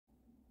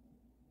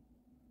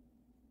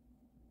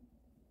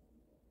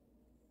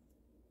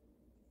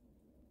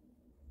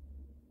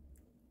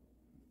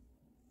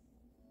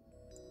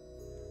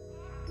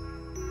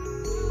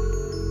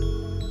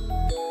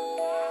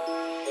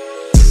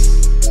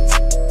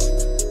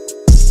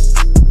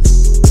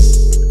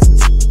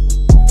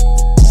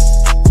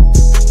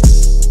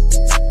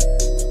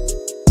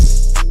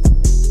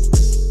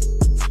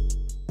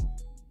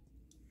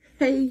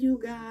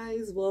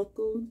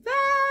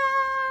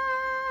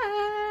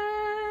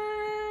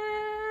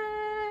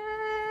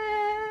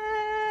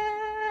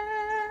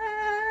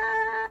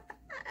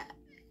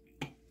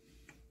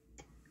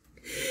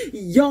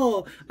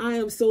Y'all, I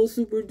am so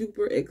super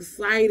duper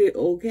excited,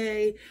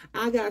 okay?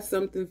 I got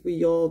something for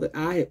y'all that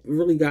I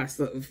really got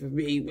something for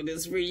me, but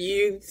it's for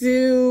you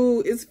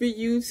too. It's for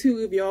you too.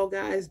 If y'all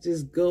guys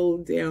just go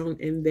down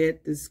in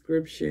that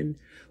description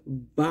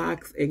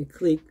box and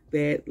click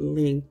that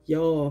link.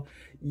 Y'all,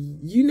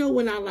 you know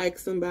when I like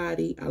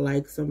somebody,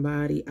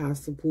 I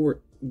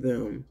support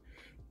them.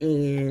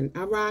 And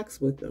I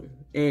rocks with them.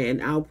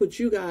 And I'll put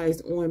you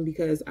guys on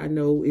because I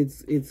know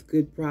it's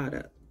good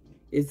product.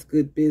 It's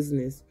good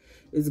business.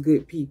 It's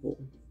good people.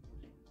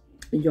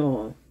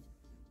 Y'all.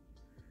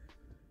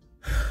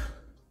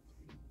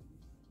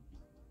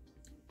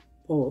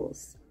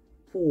 Pause.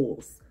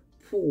 Pause.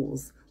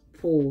 Pause.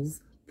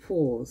 Pause.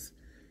 Pause.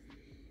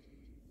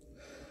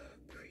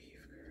 Breathe,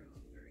 girl.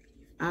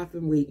 Breathe. I've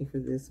been waiting for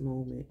this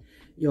moment.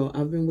 Y'all,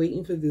 I've been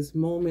waiting for this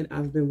moment.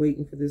 I've been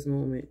waiting for this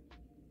moment.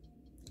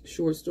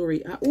 Short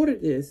story. I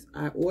ordered this.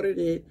 I ordered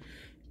it.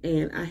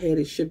 And I had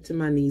it shipped to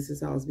my niece's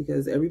house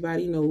because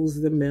everybody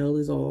knows the mail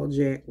is all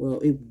jacked. Well,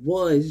 it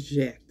was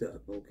jacked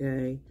up,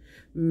 okay?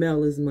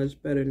 Mail is much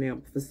better now.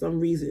 But for some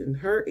reason, in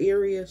her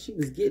area, she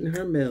was getting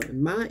her mail.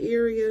 In my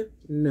area,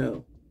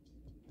 no.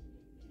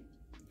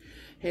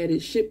 Had it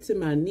shipped to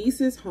my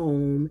niece's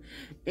home,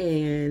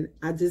 and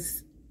I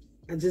was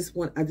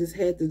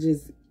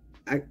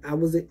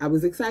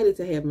excited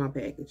to have my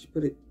package.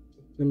 Let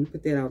me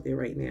put that out there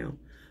right now.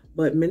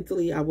 But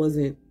mentally, I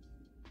wasn't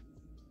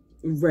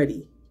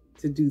ready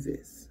to do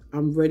this.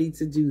 I'm ready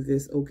to do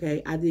this,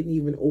 okay? I didn't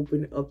even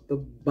open up the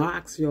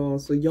box, y'all.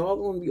 So y'all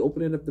gonna be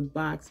opening up the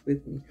box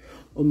with me.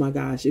 Oh my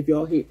gosh, if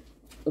y'all hear,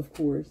 of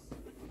course,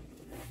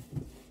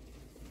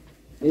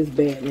 it's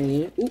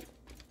Batman. Oop.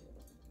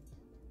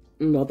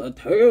 I'm about to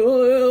tear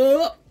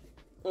it up.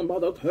 I'm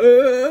about to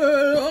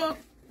tear it up.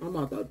 I'm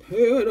about to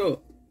tear it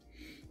up.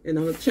 And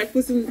I'm gonna check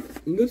with some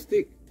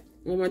lipstick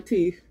on my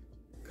teeth.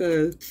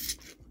 Because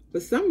for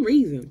some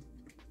reason,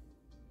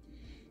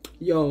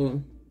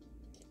 y'all,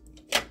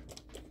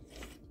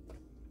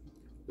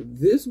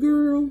 this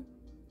girl,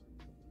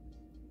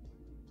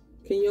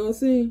 can y'all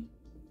see?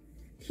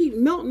 Keep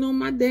melting on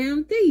my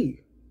damn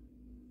teeth.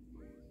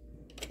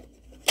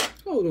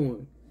 Hold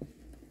on.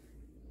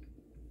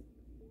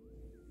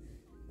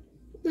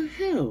 What the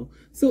hell?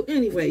 So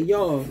anyway,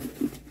 y'all,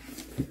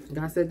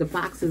 like I said, the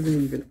box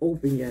isn't even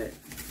open yet.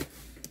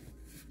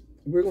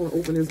 We're going to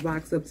open this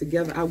box up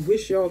together. I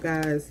wish y'all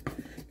guys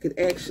could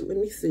actually, let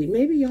me see.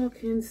 Maybe y'all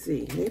can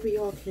see. Maybe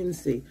y'all can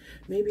see.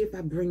 Maybe if I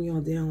bring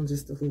y'all down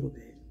just a little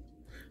bit.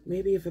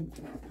 Maybe if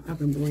I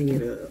can bring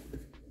it up.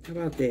 How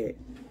about that?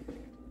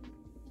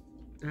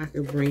 I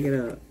can bring it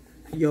up.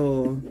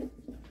 Y'all,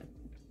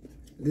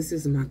 this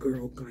is my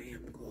girl,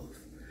 Glam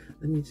Goth.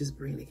 Let me just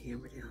bring the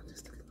camera down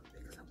just a little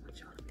bit because I want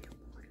y'all to be a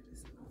part of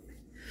this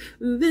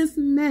moment. This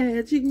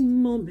magic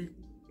moment.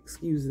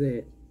 Excuse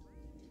that.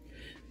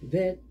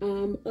 That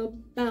I'm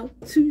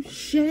about to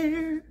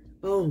share.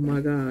 Oh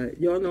my God.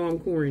 Y'all know I'm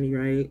corny,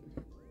 right?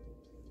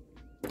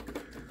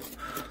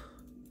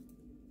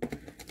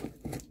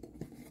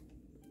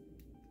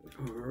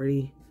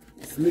 Already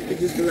slipped it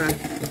just a lot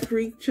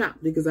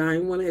pre-chopped because I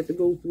didn't want to have to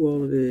go through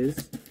all of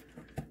this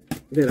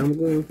that I'm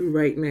going through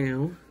right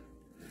now.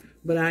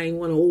 But I didn't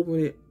want to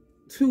open it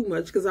too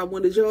much because I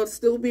wanted y'all to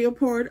still be a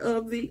part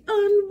of the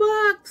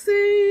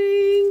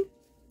unboxing.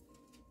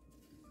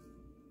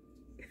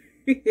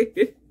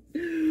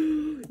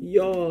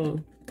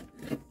 Y'all,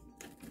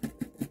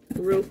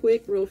 real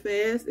quick, real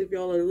fast, if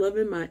y'all are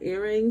loving my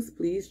earrings,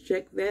 please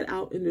check that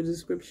out in the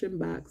description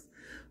box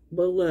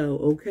below,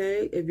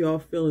 okay? If y'all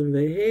feeling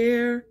the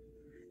hair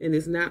and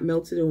it's not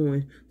melted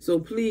on. So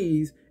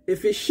please,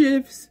 if it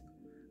shifts,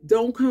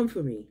 don't come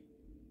for me.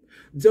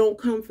 Don't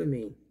come for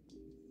me.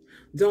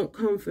 Don't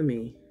come for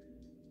me.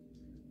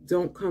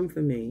 Don't come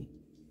for me.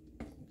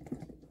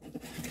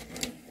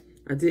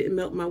 I didn't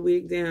melt my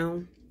wig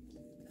down.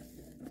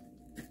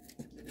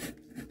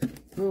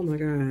 Oh my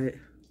God.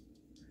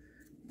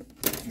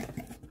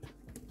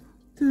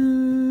 Da,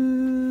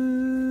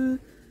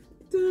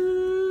 da,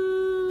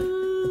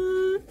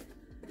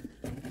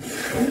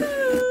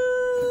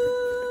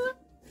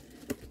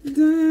 da,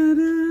 da,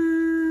 da.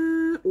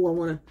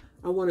 Oh,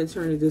 I wanna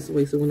turn it this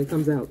way so when it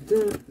comes out. Da,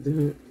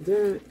 da,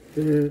 da,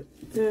 da,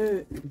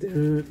 da,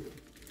 da.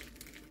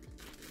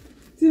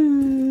 Da,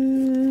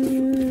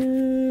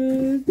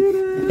 da, da,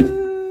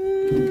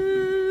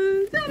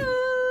 da,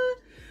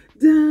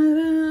 da, da.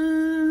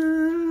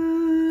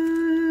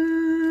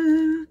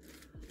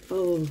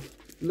 Oh,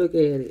 look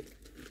at it.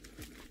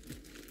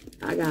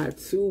 I got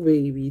two,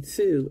 baby,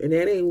 two. And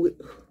that ain't with...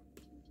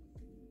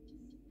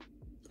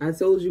 I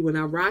told you when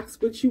I rocks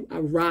with you, I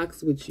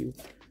rocks with you.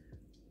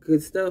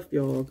 Good stuff,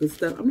 y'all. Good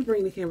stuff. I'm going to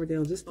bring the camera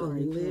down just a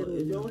little.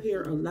 If y'all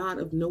hear a lot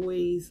of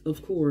noise,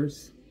 of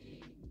course.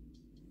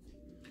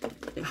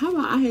 How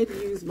about I had to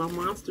use my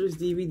Monsters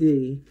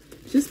DVD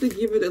just to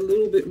give it a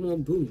little bit more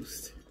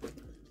boost.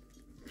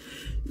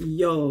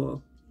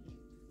 Y'all.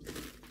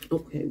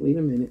 Okay, wait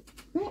a minute.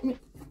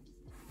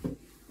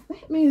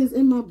 Batman is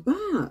in my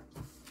box.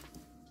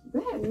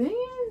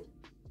 Batman?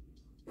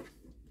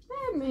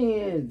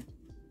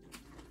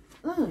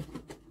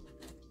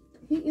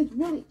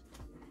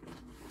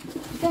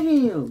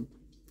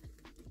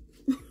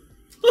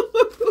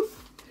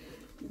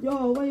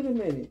 Y'all, wait a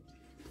minute.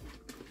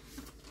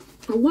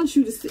 I want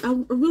you to see. I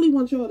really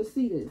want y'all to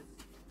see this.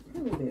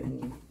 Come here,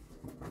 Batman.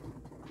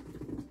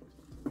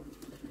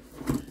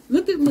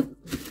 Look at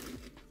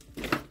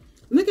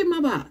my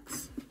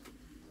box.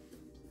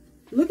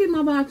 Look at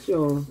my box,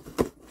 y'all.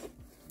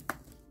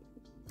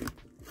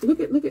 Look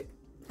at.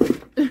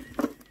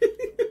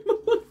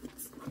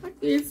 I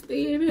can't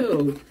stand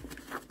him.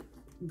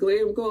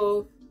 Glam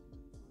Goth,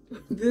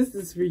 this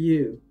is for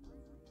you.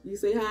 You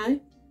say hi?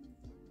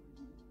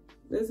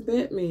 That's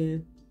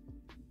Batman.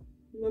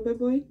 You my baby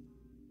boy?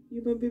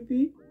 You my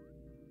baby?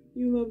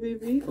 You my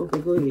baby? Okay,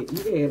 go ahead.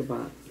 You can have a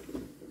box.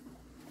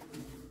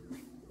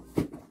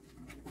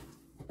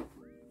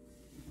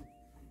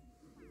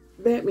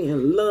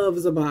 Batman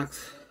loves a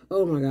box.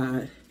 Oh my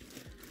God.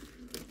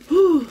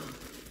 Whew.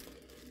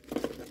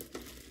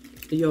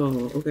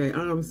 Y'all, okay,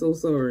 I'm so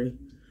sorry.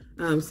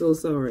 I'm so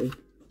sorry.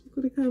 Look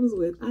what it comes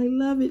with. I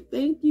love it.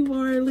 Thank you,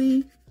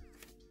 Marley.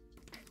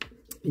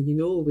 And you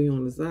know, over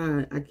on the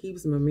side, I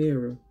keeps my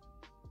mirror.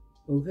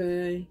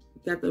 Okay?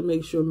 Got to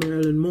make sure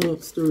Marilyn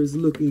Monster is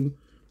looking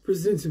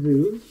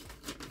presentable.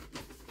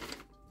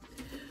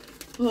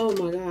 Oh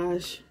my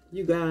gosh,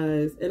 you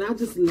guys. And I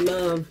just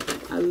love,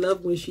 I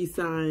love when she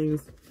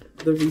signs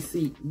the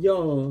receipt.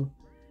 Y'all,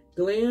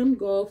 Glam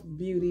Goth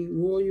Beauty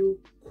Royal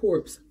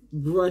Corpse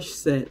brush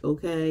set,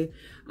 okay?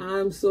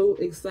 I'm so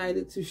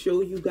excited to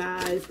show you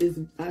guys.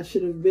 I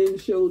should have been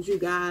showed you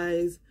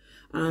guys.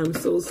 I'm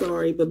so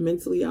sorry, but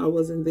mentally I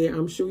wasn't there.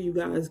 I'm sure you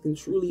guys can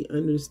truly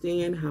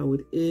understand how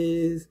it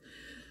is.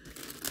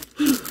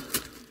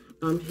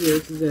 I'm here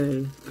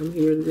today. I'm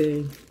here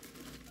today.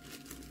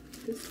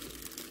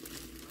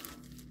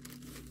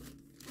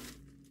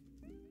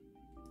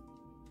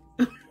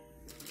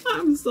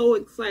 I'm so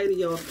excited,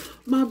 y'all.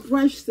 My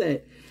brush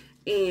set.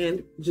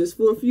 And just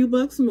for a few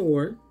bucks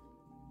more,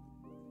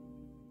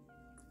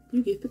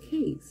 you get the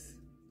case.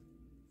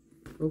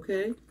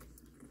 Okay?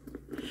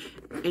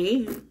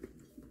 And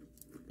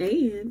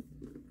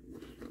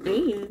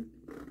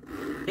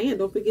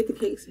don't forget the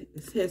case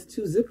has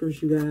 2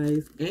 zippers, you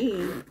guys.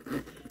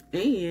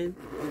 And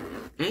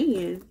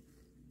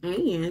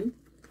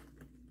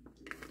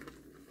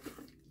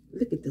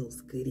look at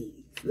those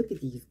goodies. Look at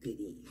these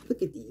goodies.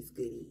 Look at these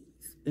goodies.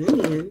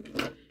 And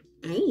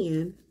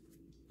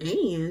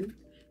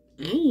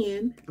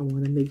I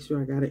want to make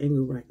sure I got an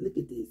angle right. Look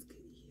at these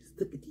goodies.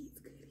 Look at these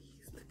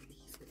goodies. Look at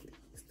these goodies.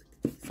 Look at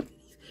these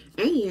goodies. And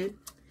look at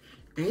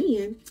these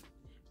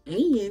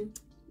goodies.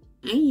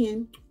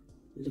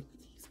 Look at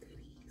these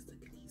goodies. Look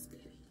at these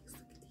goodies.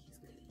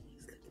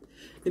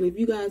 And if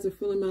you guys are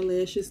feeling my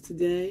lashes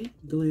today,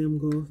 Glam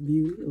Goth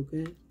Beauty,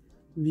 okay?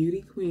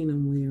 Beauty Queen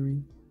I'm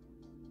wearing.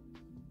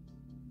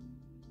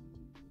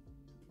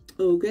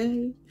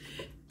 Okay?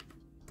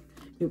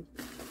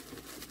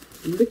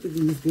 Look at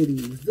these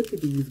goodies. Look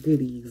at these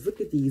goodies. Look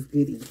at these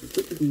goodies.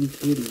 Look at these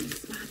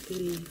goodies. My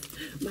goodies.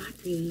 My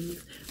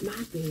goodies.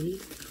 My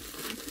goodies.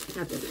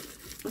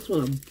 I just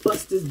want to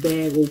bust this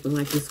bag open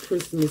like it's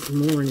Christmas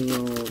morning,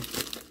 y'all. Look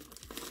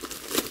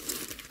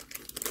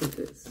at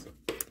this.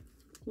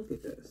 Look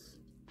at this.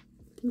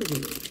 Look at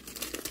it.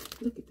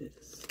 Look at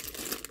this.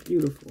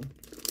 Beautiful.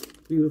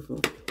 Beautiful.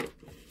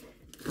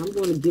 I'm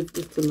going to gift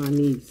this to my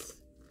niece.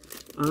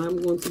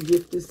 I'm going to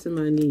gift this to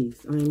my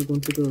niece. I am going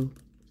to go.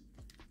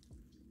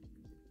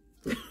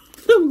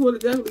 I'm going to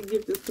definitely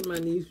give this to my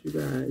niece, you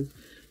guys.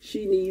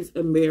 She needs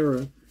a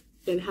mirror.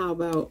 And how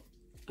about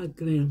a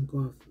Glam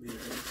Goth mirror?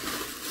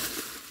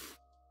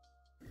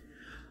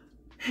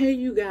 Hey,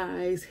 you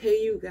guys.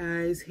 Hey, you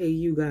guys. Hey,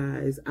 you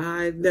guys.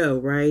 I know,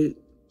 right?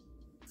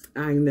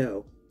 I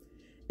know.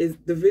 The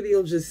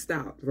video just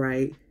stopped,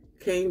 right?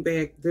 Came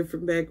back,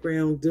 different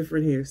background,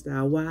 different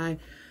hairstyle. Why?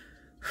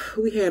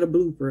 We had a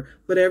blooper.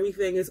 But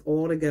everything is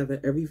all together.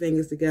 Everything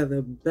is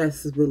together.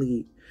 Best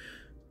believe.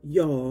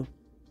 Y'all.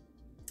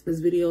 This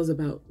video is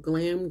about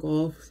Glam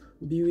Goth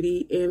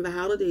Beauty, and the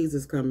holidays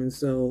is coming,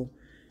 so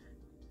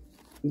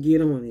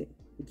get on it.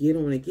 Get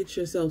on it. Get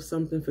yourself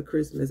something for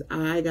Christmas.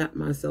 I got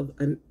myself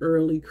an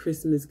early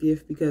Christmas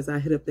gift because I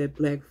hit up that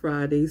Black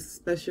Friday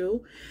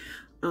special.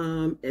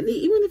 And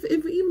even if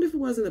it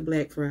wasn't a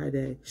Black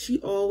Friday, she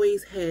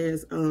always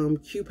has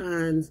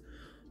coupons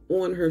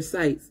on her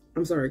sites.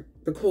 I'm sorry,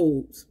 the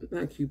codes,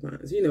 not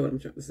coupons. You know what I'm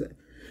trying to say.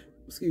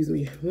 Excuse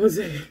me. One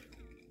second.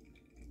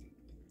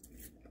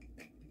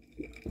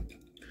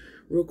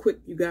 Real quick,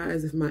 you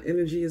guys, if my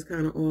energy is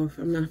kind of off,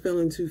 I'm not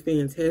feeling too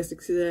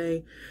fantastic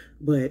today,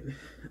 but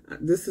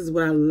this is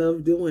what I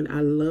love doing.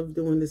 I love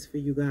doing this for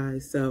you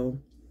guys, so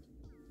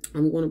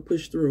I'm going to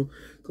push through.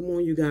 Come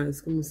on, you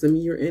guys. Come on, send me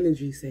your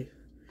energy. Send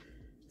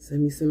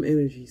me some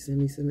energy. Send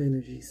me some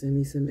energy. Send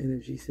me some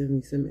energy. Send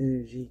me some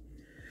energy.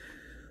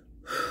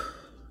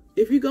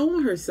 If you go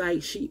on her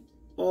site, she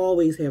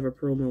always have a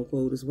promo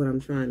code is what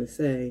I'm trying to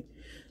say.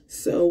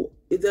 So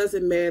it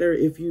doesn't matter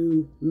if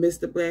you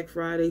missed the Black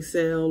Friday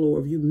sale or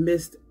if you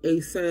missed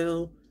a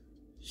sale.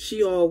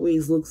 She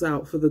always looks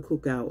out for the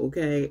cookout,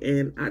 okay?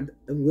 And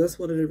that's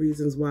one of the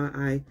reasons why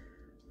I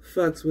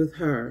fucks with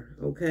her,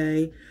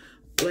 okay?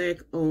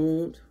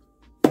 Black-owned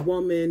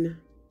woman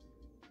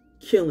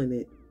killing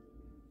it.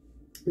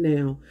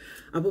 Now,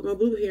 I put my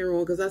blue hair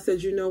on because I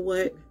said, you know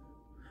what?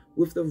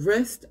 With the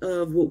rest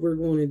of what we're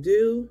going to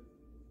do,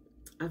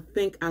 I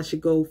think I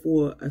should go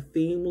for a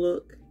theme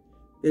look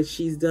that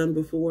she's done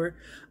before.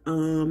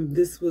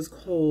 This was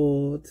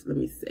called, let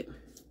me see,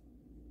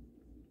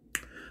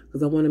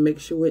 because I want to make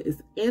sure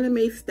it's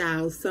anime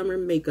style summer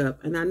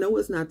makeup. And I know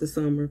it's not the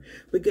summer,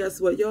 but guess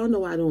what? Y'all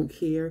know I don't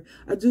care.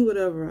 I do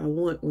whatever I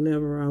want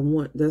whenever I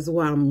want. That's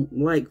why I'm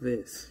like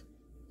this.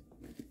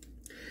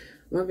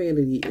 My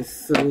vanity is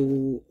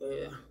so,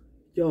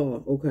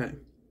 y'all, okay.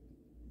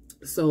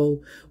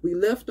 So we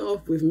left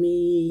off with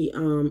me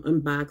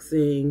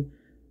unboxing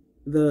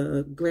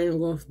the Glam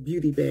Goth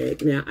beauty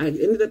bag. Now, I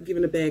ended up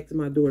giving the bag to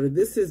my daughter.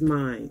 This is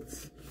mine.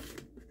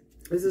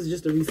 This is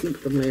just a receipt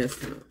from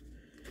last time.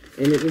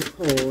 And it was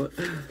called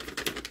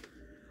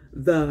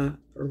the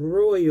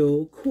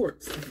Royal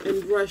Corpse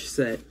and Brush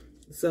Set.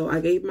 So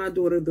I gave my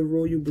daughter the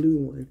royal blue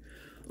one.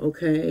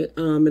 Okay.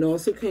 It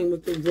also came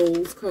with the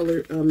rose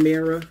colored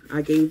mirror.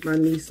 I gave my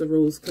niece a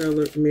rose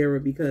colored mirror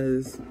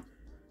because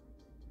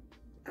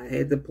I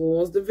had to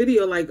pause the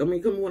video. Like, I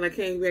mean, come on, I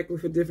came back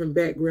with a different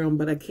background,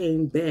 but I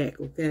came back,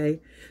 okay?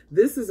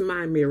 This is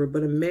my mirror,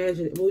 but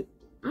imagine, well,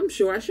 I'm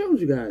sure I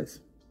showed you guys.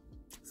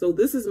 So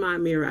this is my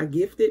mirror. I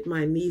gifted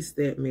my niece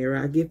that mirror.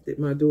 I gifted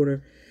my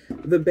daughter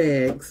the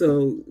bag.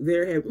 So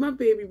there, my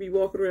baby be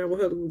walking around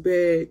with her little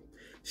bag.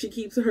 She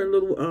keeps her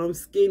little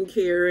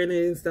skincare in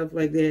it and stuff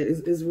like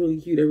that. It's really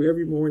cute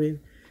every morning,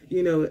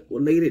 you know,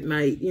 late at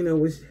night, you know,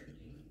 which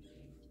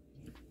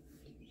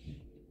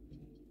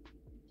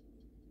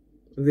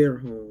they're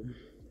home.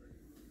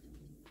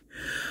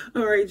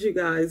 All right, you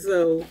guys.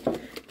 So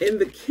in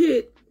the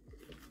kit,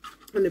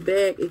 in the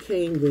bag, it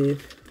came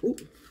with, ooh,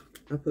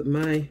 I put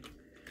my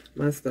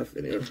stuff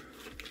in there.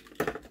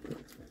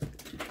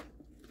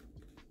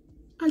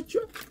 I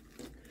dropped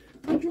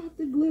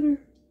the glitter.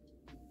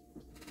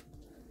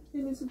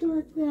 And it's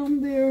dark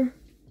down there.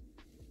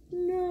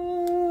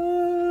 No!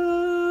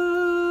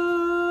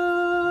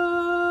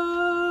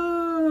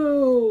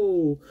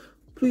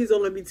 Please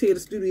don't let me tear the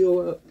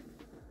studio up.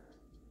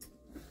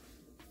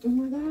 Oh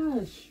my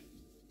gosh.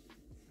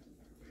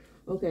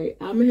 Okay,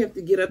 I'm gonna have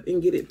to get up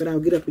and get it, but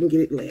I'll get up and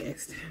get it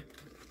last.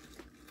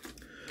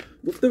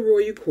 With the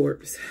Royal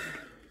Corpse,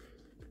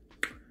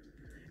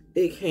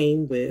 it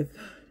came with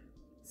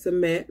some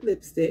matte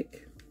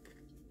lipstick.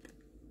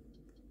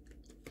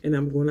 And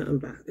I'm going to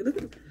unbox it.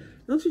 Look at,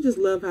 don't you just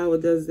love how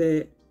it does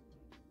that?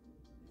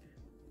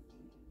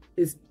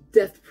 It's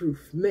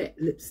death-proof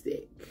matte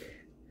lipstick.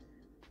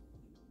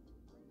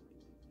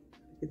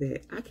 Look at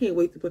that. I can't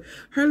wait to put...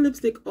 Her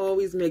lipstick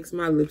always makes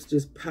my lips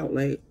just pout.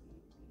 Like,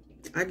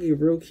 I get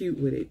real cute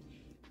with it.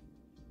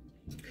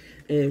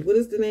 And what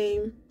is the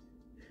name?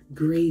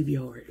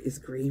 Graveyard. It's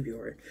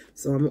Graveyard.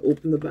 So I'm going to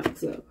open the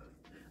box up.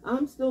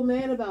 I'm still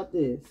mad about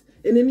this.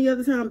 And then the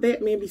other time,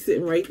 Batman be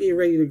sitting right there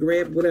ready to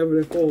grab whatever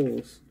that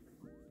falls.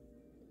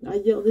 I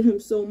yelled at him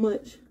so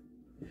much.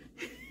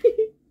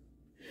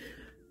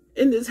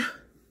 And this...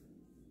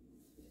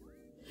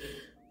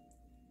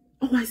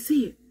 Oh, I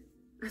see it.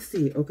 I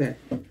see it. Okay.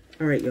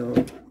 All right,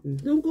 y'all.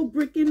 Don't go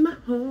breaking my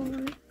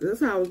heart. That's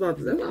how I was about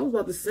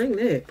to sing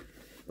that.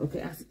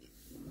 Okay, I see it.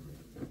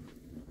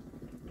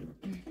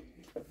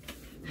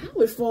 How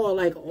would it fall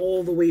like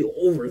all the way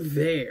over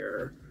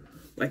there?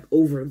 Like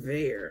over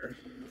there.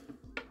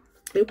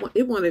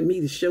 It wanted me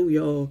to show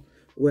y'all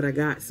what I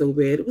got so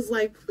bad. It was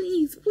like,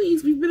 please,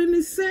 please, we've been in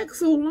this sack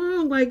so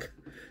long. Like,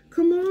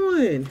 come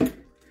on.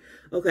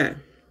 Okay.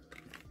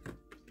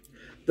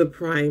 The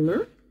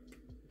primer.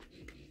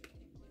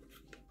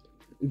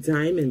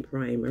 Diamond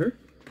primer.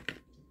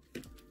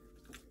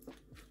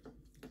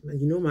 Now,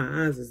 you know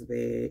my eyes is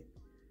bad.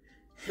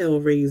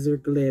 Hellraiser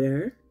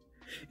glitter.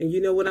 And you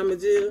know what I'm going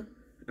to do?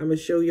 I'm going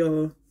to show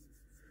y'all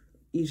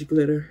each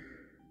glitter.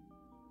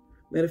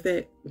 Matter of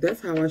fact,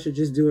 that's how I should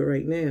just do it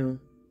right now.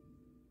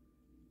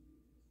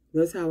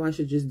 That's how I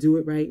should just do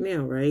it right now,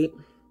 right?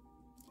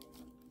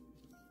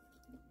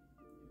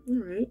 All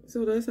right,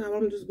 so that's how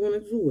I'm just going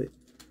to do it.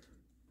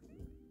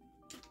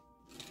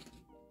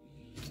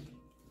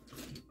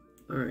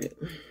 All right.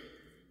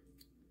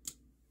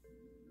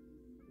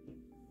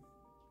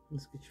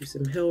 Let's get you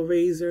some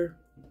Hellraiser.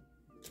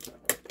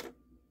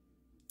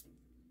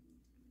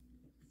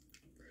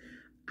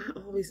 I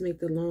always make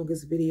the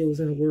longest videos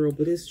in the world,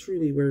 but it's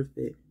truly worth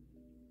it.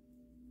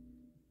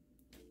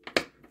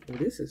 Oh,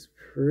 this is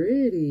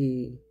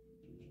pretty.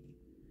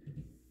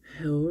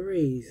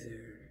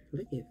 Hellraiser.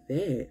 Look at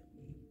that.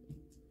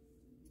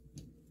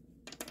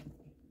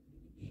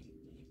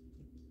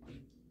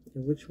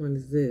 And which one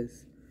is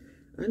this?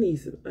 I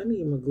need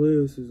my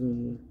glasses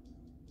on.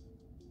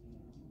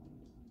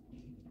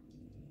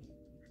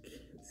 I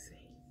can't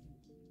see.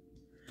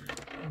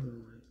 Hold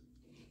on.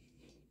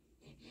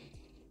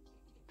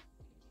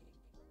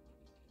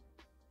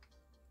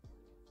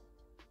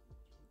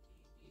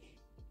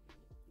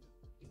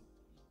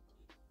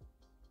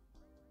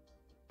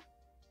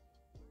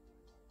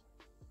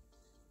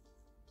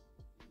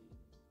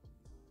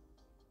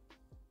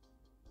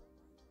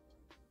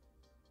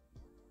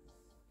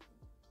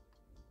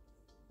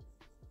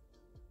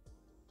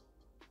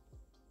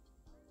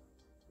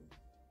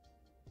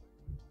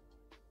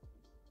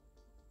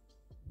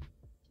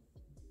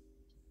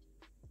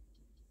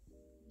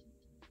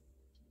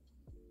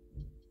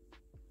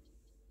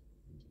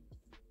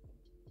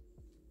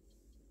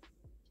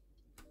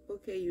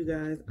 Okay, you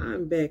guys,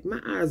 I'm back. My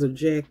eyes are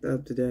jacked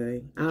up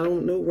today. I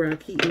don't know where I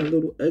keep my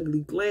little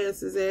ugly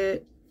glasses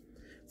at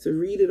to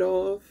read it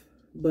off,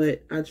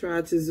 but I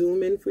tried to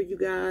zoom in for you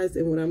guys,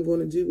 and what I'm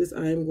going to do is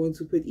I am going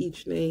to put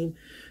each name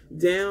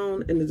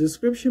down in the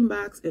description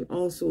box and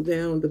also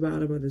down the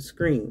bottom of the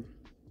screen.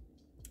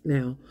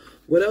 Now,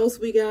 what else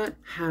we got?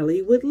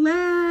 Hollywood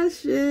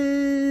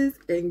lashes.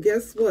 And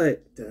guess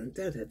what? Dun,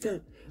 dun,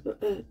 dun,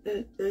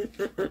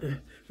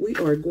 dun. We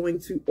are going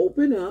to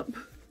open up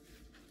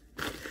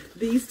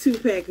these two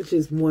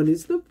packages. One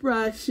is the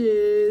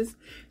brushes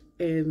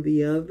and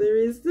the other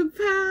is the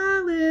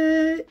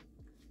palette.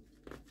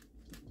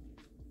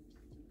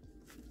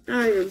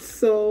 I am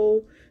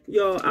so,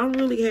 y'all, I'm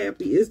really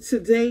happy.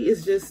 Today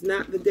is just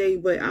not the day,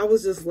 but I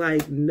was just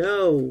like,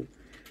 no.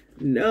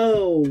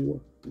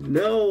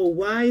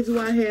 Why do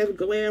I have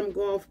Glam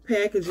Goth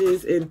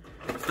packages and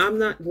I'm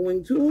not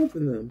going to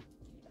open them?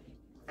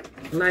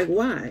 Like,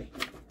 why?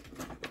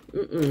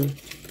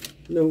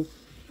 No,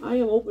 I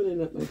am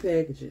opening up my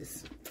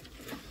packages.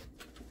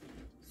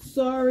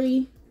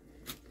 Sorry,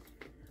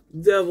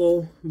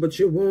 devil, but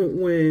you won't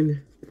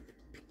win.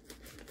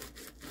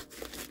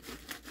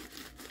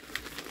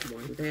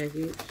 One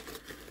package.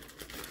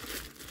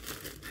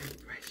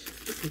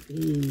 Look at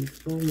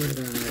these. Oh my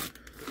God.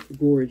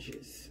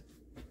 Gorgeous.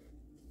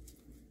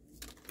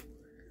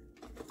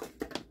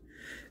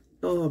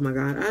 Oh my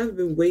God. I've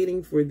been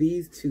waiting for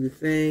these two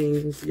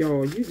things.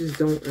 Y'all, you just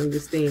don't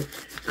understand.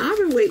 I've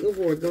been waiting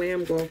for a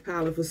Glam Goth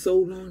palette for so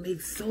long. They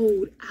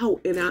sold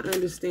out, and I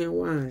understand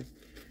why.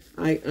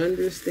 I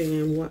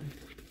understand why.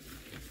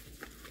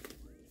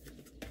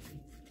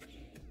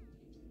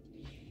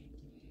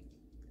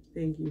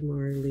 Thank you,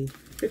 Marley.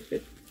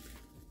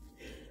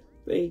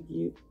 Thank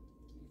you.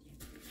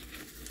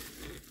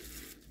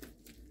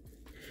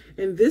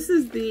 And this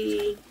is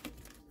the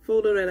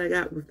photo that I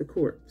got with the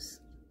corpse.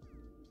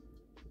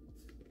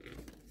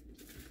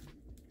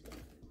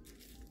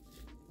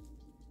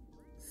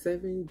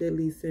 Seven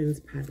Deadly Sins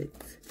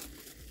palette.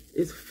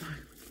 It's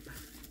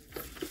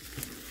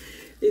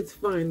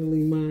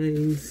finally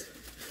mine.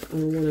 I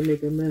don't want to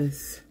make a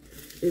mess.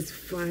 It's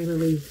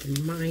finally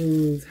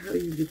mine. How do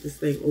you get this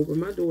thing open?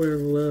 My daughter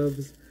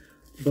loves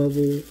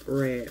bubble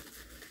wrap.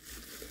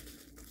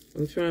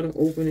 I'm trying to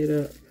open it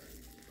up.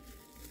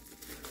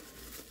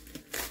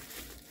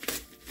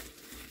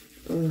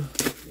 Oh,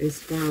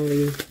 it's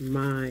finally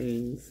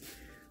mine.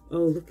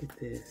 Oh, look at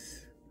this.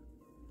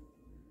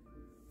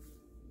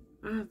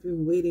 I've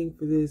been waiting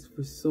for this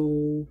for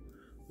so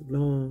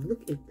long.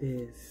 Look at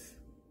this.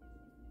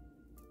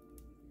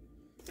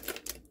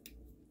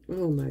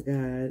 Oh my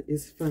God,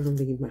 it's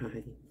finally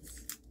mine.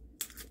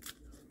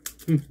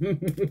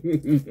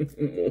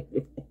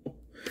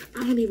 I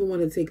don't even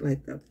want to take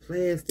like the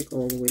plastic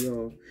all the way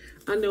off.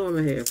 I know I'm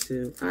gonna have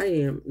to.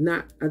 I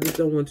just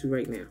don't want to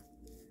right now.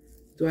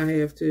 Do I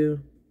have to?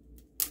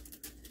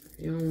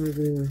 I don't want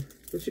to do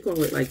what you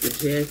call it, like the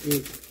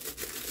jacket.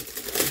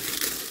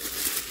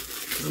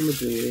 I'm gonna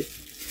do it.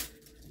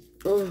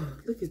 Oh,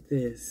 look at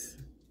this.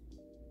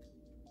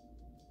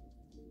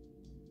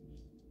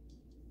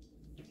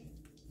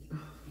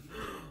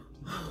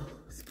 Oh,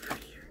 it's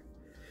prettier.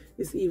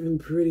 It's even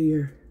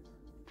prettier.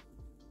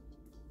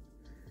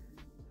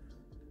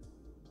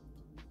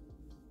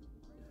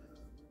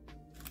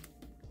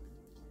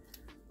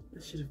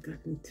 I should have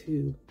gotten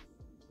two.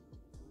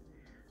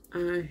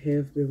 I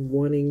have been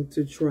wanting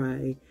to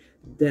try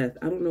Death.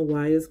 I don't know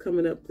why it's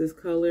coming up this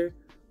color,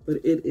 but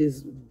it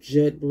is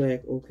jet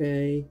black,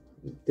 okay?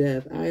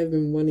 Death. I have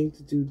been wanting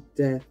to do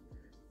Death.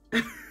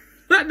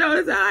 I know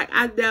it's like,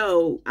 I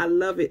know. I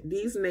love it.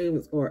 These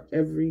names are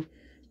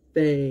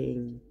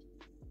everything.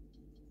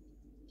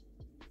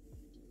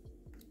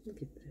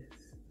 Look at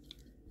this.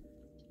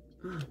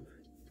 Oh my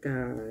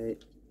God.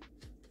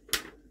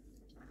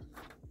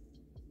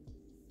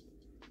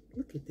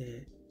 Look at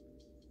that.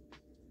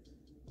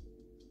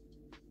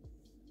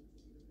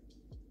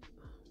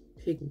 Oh,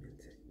 pigmented.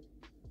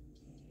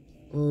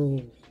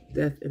 Oh,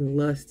 Death and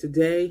Lust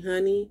today,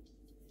 honey.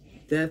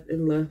 Death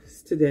and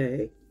Lust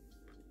today.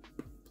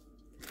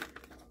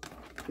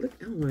 Look,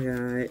 oh my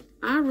God.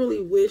 I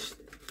really wish,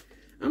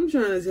 I'm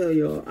trying to tell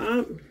y'all,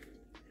 I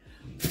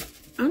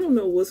don't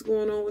know what's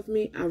going on with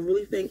me. I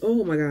really think,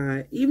 oh my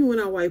God, even when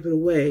I wipe it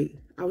away,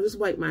 I'll just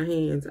wipe my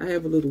hands. I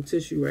have a little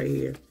tissue right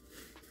here.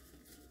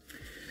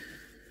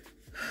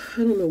 I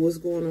don't know what's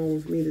going on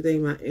with me today.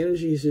 My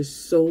energy is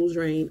just so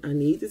drained. I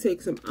need to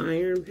take some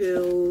iron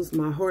pills.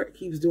 My heart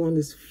keeps doing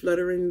this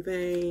fluttering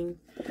thing.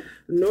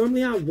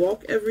 Normally I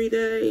walk every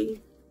day.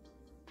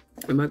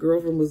 And my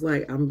girlfriend was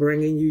like, I'm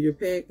bringing you your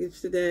package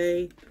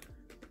today.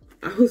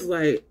 I was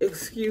like,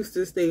 excuse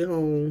to stay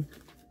home.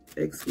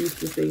 Excuse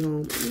to stay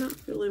home. I'm not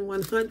feeling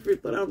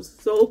 100, but I'm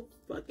so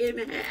fucking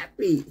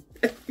happy.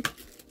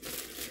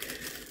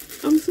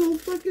 I'm so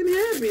fucking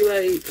happy.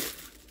 Like,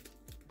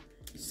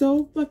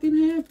 so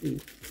fucking happy.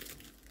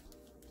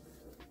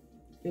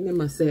 And then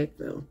my sack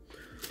fell.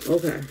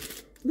 Okay.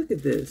 Look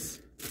at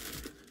this.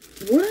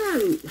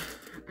 I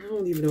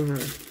don't even know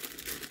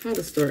how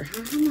to start.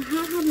 How do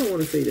I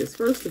want to say this?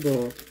 First of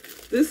all,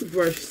 This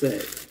brush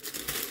set,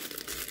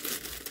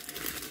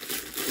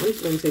 I'm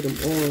just going to take them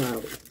all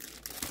out.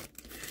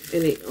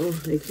 And they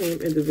came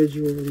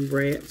individually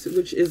wrapped,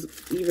 which is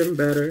even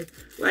better.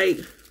 Like,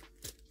 what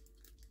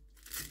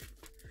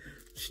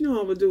you know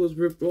all I'm going to do is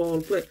rip all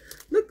the plate.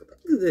 Look at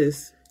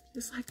this.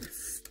 It's like a...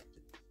 Let's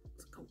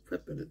go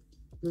flip it.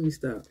 Let me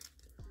stop.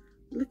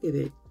 Look at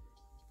it.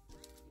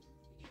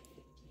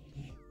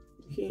 You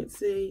can't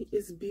see.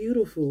 It's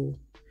beautiful.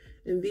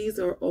 And these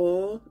are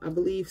all, I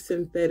believe,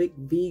 synthetic,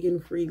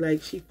 vegan-free.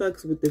 Like, she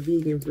fucks with the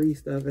vegan-free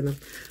stuff, and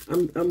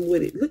I'm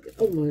with it. Look,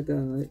 oh my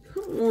God.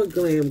 Come on,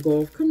 Glam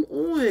Goth. Come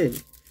on.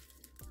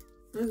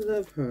 I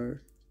love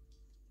her.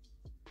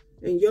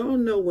 And y'all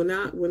know when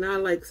I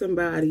like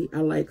somebody, I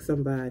like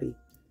somebody.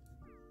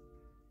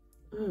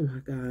 Oh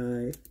my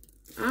God.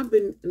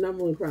 And I'm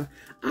gonna cry.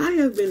 I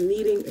have been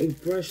needing a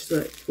brush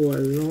set for a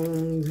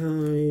long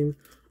time.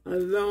 A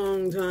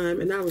long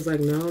time. And I was like,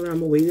 no, I'm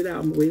gonna wait it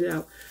out. I'm gonna wait it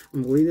out.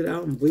 I'm gonna wait it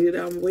out. I'm gonna wait it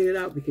out. I'm gonna wait it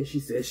out, because she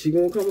said she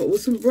gonna come up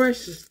with some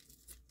brushes.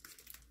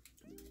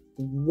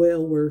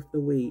 Well worth the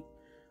wait.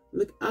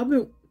 Look, I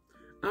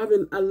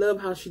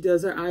love how she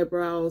does her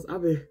eyebrows.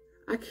 I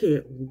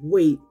can't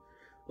wait.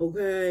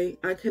 Okay?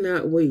 I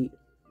cannot wait.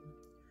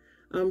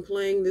 I'm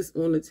playing this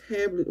on the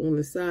tablet on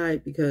the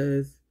side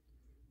because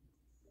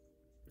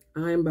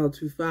I'm about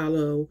to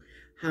follow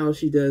how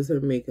she does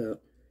her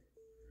makeup.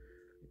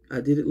 I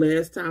did it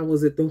last time.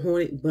 Was it the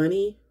Haunted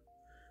Bunny?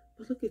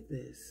 But look at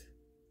this.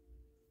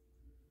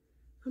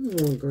 Come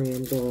on,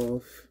 Glam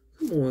Goth.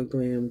 Come on,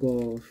 Glam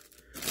Goth.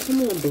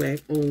 Come on,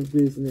 Black-owned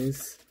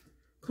business.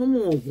 Come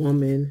on,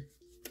 woman.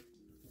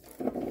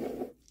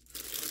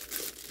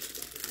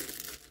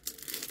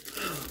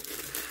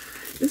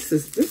 This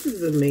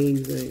is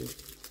amazing.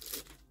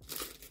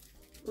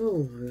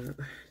 Oh my God.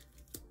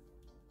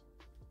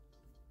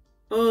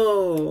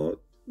 Oh,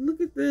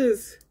 look at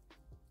this.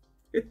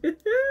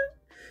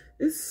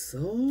 It's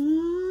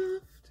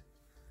soft.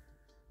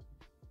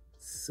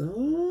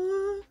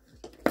 Soft.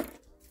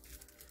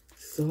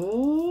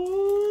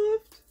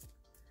 Soft.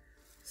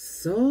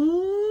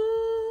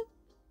 Soft.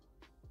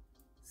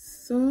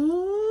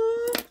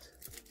 Soft.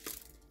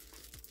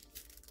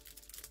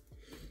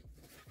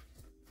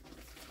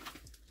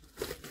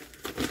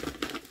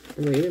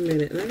 Wait a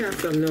minute. And I got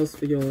something else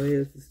for your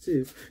asses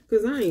too.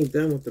 Because I ain't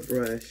done with the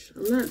brush.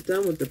 I'm not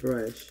done with the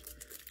brush.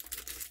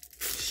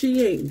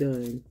 She ain't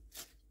done.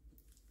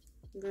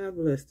 God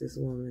bless this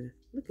woman.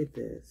 Look at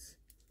this.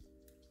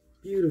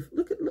 Beautiful.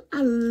 Look,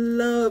 I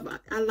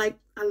like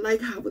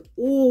how it,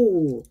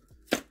 oh.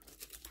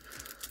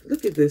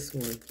 Look at this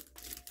one.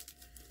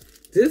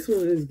 This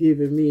one is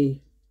giving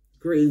me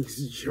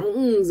Grace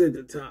Jones at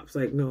the top. It's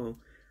like, no.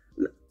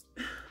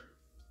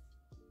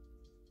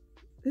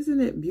 Isn't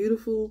that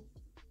beautiful?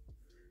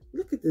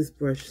 Look at this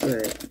brush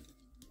set.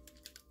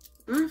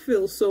 I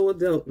feel so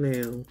adult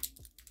now.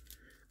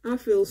 I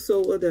feel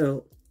so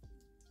adult.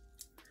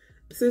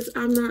 Since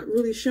I'm not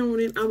really showing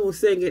it, I'm going to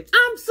sing it.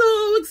 I'm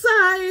so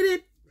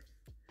excited,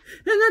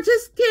 and I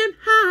just can't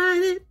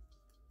hide it.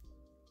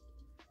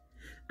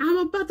 I'm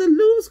about to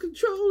lose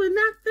control, and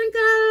I think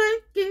I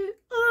like it.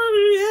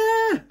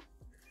 Oh,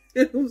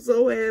 yeah. I'm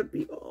so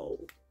happy. Oh,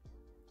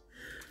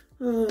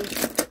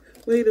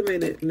 wait a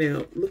minute.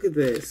 Now, look at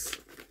this.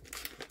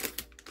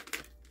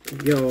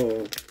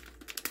 Y'all,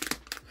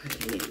 I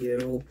can't get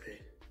it open.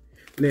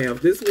 Now,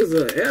 if this was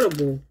an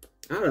edible,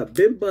 I'd have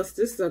been bust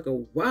this sucker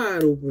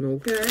wide open,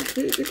 okay? I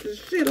can't get this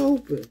shit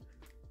open.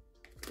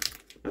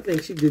 I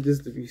think she did this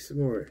to be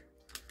smart.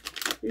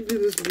 You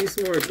did this to be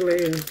smart,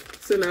 Glam.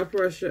 Send out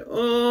pressure. Oh!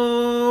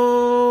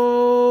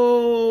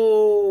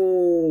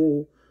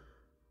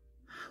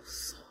 How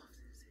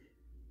soft is it?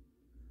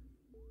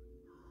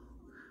 Oh,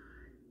 God.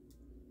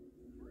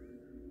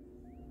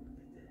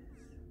 Look at this.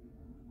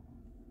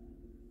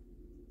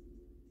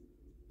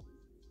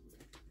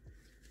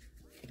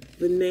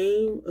 The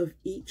name of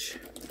each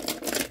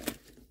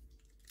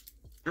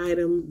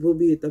item will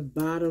be at the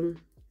bottom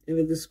in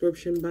the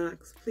description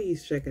box.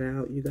 Please check it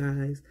out, you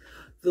guys.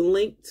 The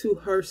link to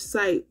her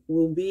site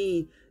will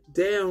be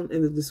down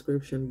in the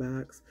description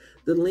box.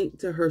 The link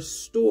to her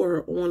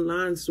store,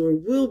 online store,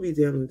 will be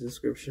down in the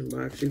description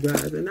box, you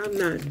guys. And I'm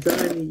not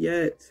done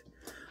yet.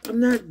 I'm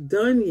not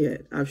done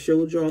yet. I've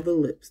showed y'all the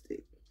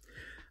lipstick.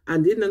 I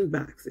didn't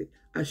unbox it.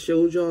 I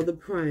showed y'all the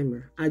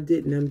primer. I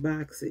didn't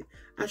unbox it.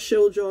 I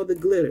showed y'all the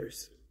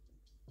glitters.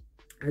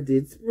 I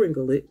did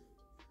sprinkle it.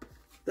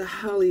 The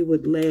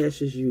Hollywood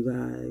lashes, you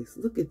guys.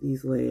 Look at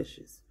these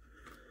lashes.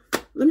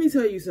 Let me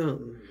tell you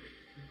something.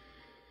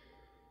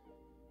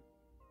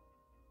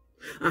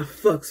 I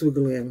fucks with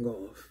Glam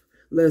Goth.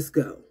 Let's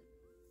go.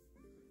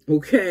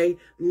 Okay?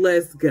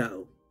 Let's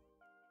go.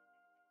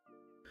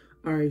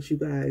 Alright, you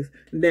guys.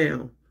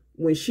 Now,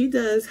 when she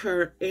does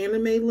her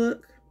anime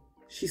look,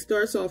 she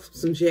starts off with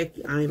some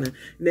Jackie Aina.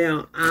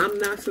 Now, I'm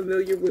not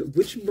familiar with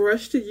which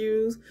brush to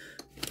use.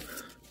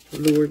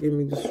 Lord, give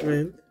me the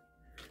strength.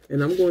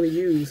 And I'm going to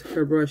use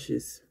her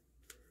brushes.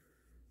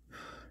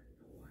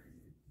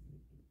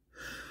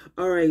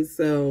 All right,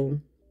 so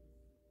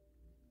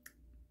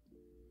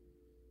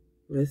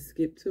Let's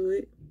skip to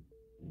it.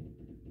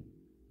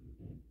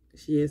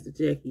 She has the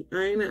Jackie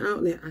Aina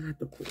out there. I got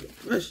to pull the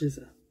brushes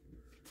up.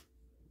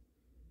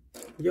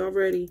 Y'all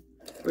ready?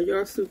 Are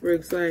y'all super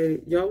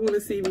excited? Y'all want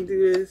to see me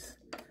do this?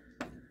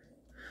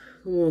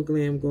 Come on,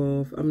 Glam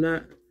Goth. I'm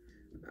not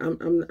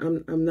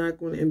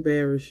going to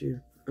embarrass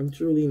you. I'm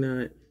truly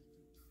not.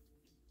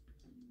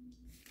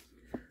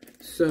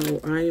 So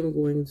I am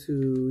going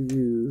to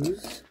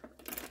use,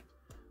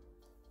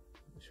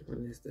 which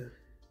one is the,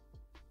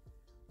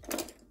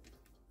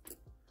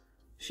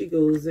 she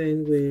goes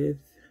in with,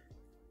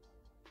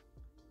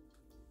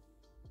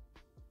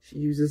 she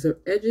uses her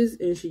edges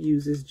and she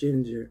uses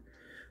ginger.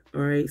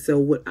 All right, so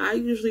what I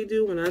usually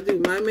do when I do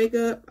my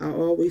makeup, I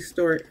always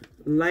start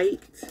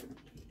light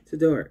to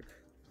dark.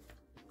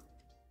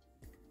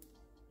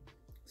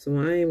 So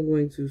I am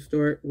going to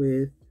start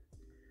with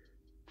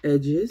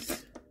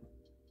edges.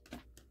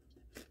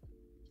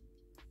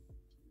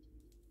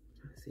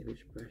 Let's see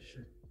which brush.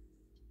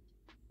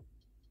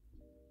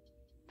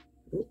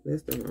 Oh,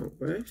 that's the wrong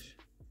brush.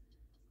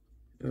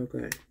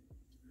 Okay.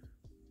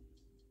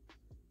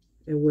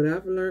 And what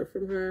I've learned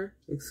from her,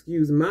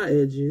 excuse my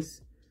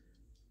edges,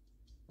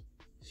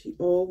 she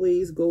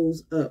always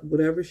goes up.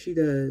 Whatever she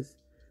does,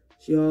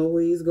 she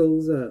always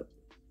goes up.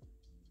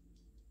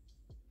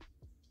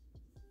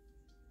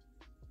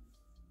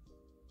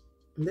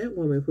 That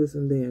woman put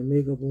some damn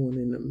makeup on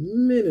in a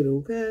minute,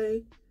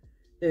 okay?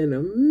 In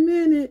a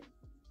minute.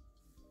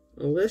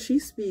 Unless she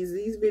speeds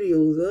these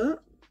videos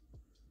up.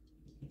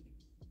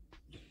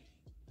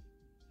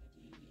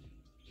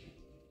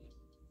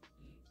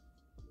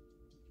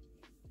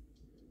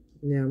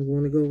 Now I'm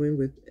going to go in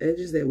with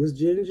edges that was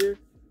ginger.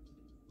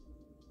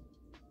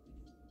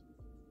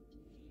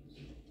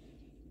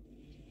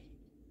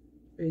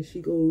 And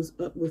she goes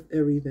up with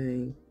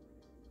everything.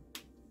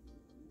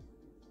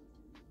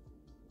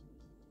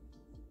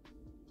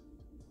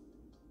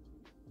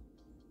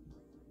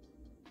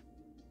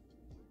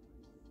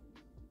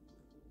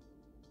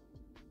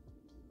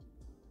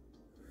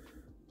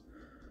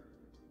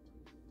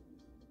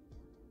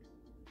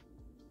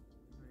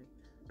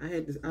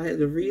 I had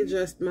to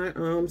readjust my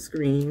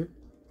screen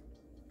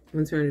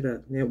and turn it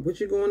up. Now, what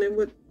you going in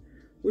with?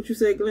 What you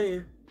say,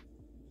 Glam?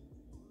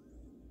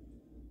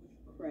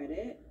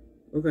 Credit.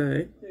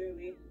 Okay.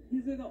 Clearly,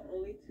 these are the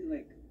only two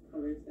like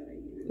colors that I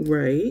use.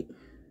 Right.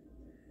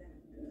 That's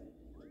good.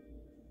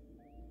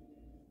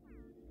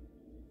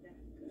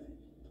 That's good.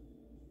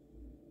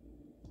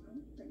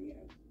 I'm pretty. I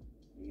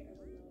don't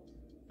know.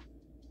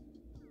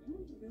 I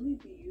don't really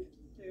be used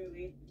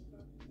clearly.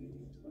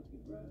 Fluffy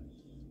brush.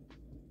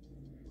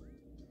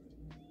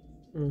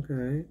 Okay. I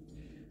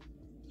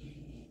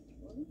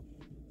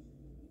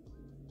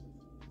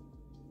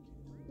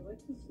feel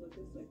like this look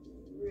is like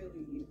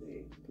really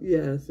easy.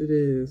 Yes, it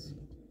is.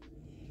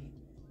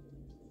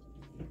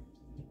 It's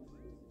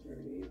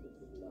dirty. This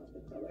is not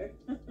the color.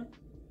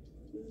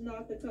 This is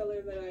not the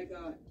color that I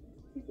got.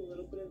 Take a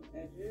little bit of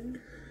edges.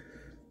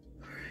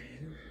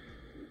 Alright.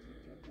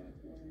 Get that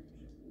orange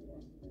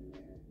warmth in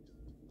there.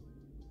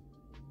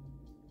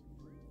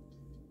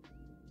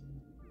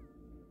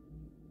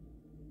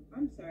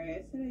 I'm sorry, I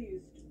said I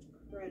used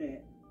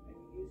credit. I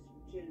used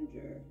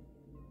ginger.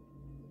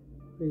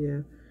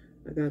 Yeah,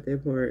 I got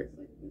that part. It's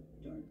like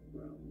the dark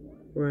brown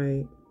one.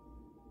 Right.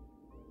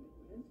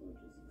 Might as well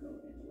just go in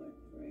with,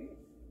 right?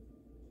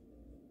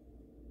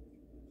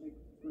 Like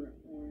burnt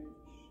orange.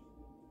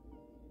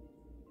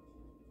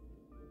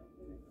 I'm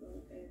gonna go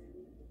in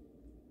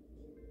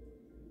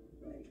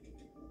like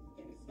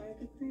inside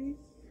the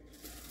crease.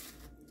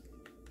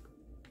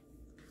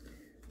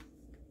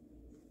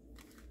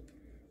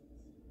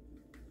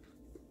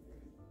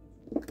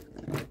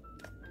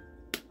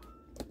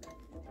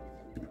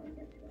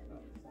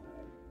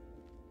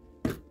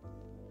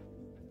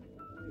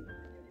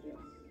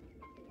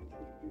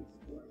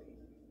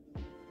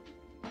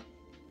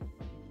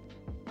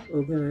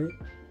 Okay.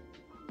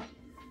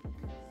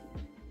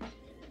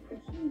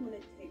 Actually, want to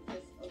take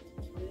just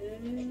a little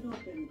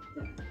bit of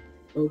depth.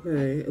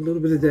 Okay, a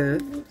little bit of that.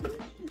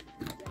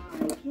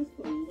 Just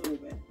a little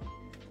bit.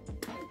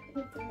 I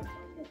put that on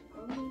the outer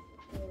corner.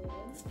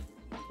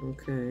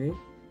 Okay.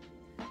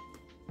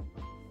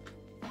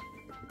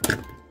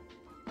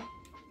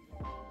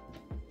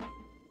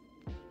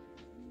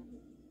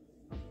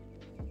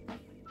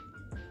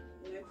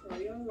 When I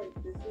tell y'all, like,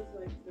 this is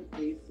like the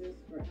basis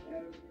for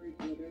every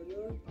glitter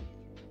look.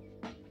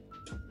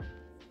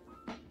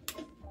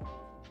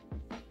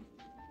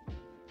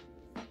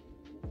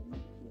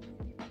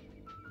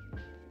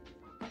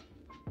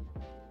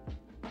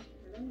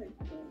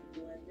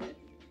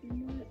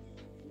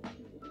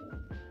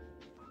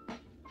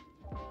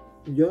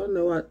 Y'all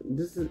know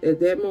this is at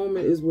that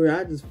moment is where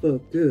I just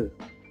fucked up.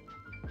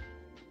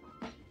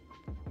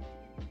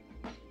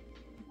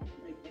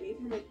 Like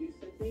anytime I do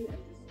something,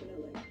 I'm just gonna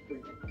like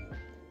bring it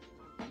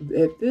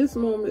up. At this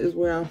moment is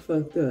where I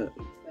fucked up.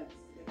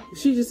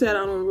 She just said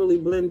I don't really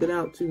blend it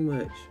out too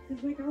much.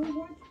 Cause like I'll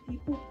watch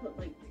people put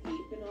like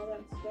tape and all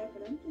that stuff,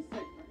 and I'm just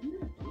like, I'm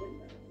not doing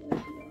that.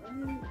 Like,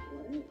 why?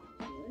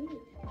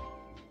 What?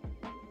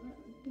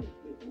 I'm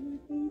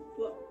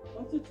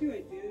too,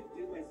 I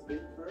do my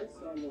skin first,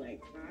 so I'm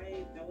like,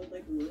 that would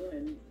like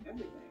ruin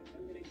everything.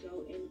 I'm gonna go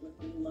in with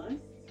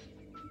Lust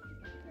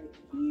right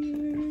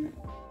here.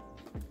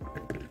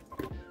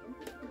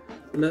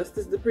 Lust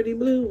is the pretty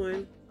blue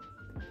one.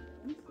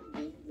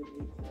 Between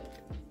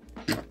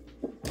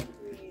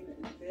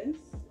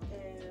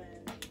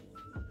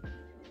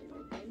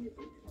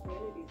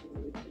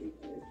this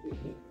and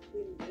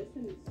between this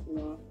and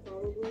Sloth,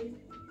 probably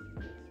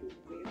my two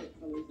favorite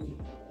colors in the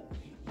palette.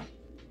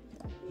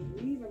 I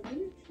believe I'm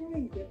gonna try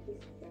and get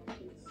this back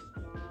in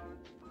stock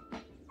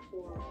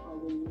for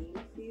Halloween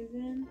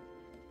season,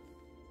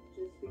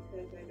 just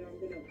because I know I'm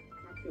gonna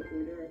have to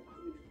order a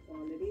huge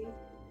quantity.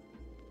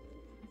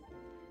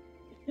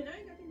 And I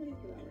ain't got the money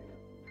for that right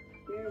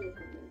now. Bear with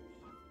me.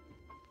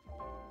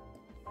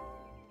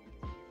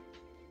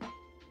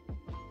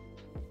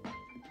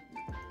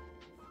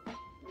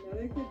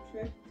 Another good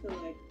trick to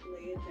like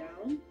lay it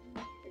down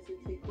is to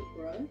take the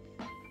brush.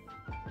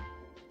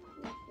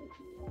 Just like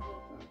move it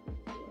back and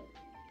forth.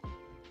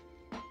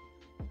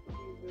 If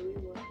you really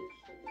want this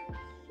shimmer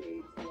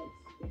shade to like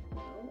stand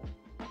out,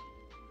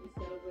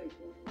 instead of like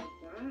going like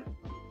that,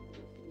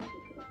 just move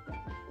the brush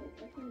back and forth.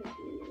 That kind of do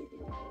a really good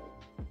job.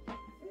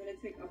 I'm gonna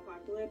take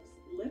Apocalypse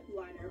lip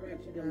liner. Alright,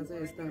 you guys,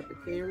 I start the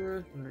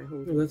camera. Alright,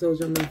 hold on. I told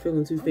you I'm not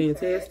feeling too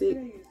fantastic.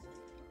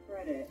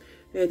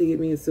 I had to get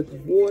me a sip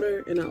of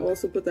water, and I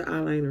also put the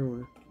eyeliner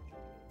on.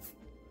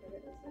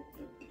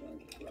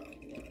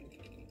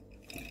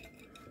 I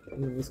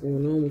don't know what's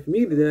going on with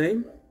me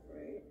today,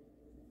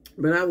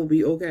 but I will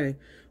be okay.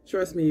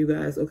 Trust me, you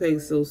guys. Okay,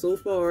 so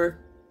far,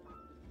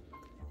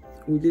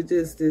 we did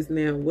this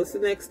now. What's the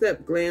next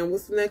step, Glam?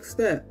 What's the next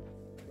step?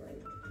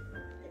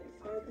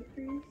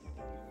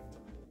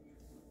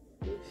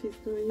 What she's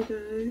doing, you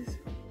guys.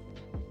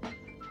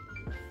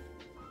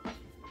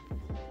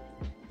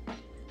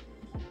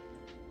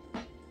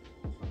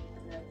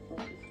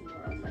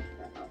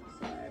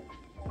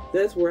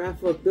 That's where I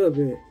fucked up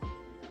at.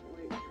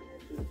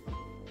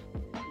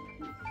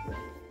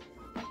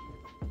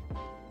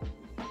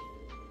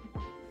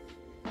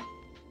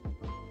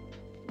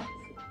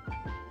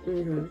 I'm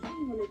going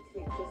to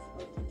take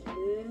just a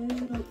little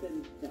bit of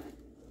that.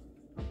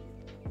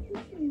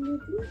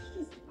 Let's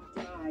just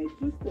die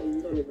just a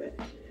little bit.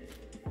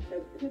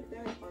 And put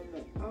that on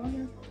the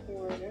outer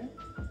corner.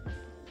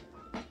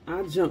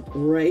 I jumped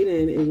right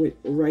in and went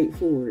right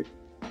forward.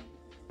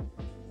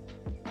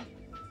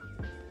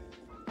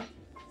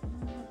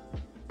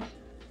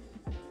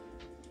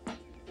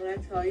 When I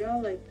tell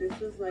y'all, like,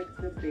 this is like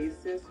the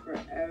basis for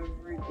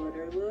every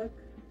glitter look.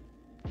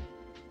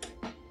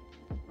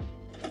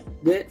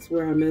 That's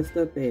where I messed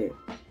up at.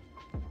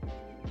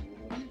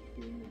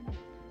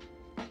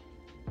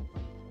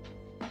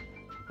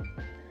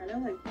 Kind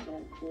of like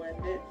don't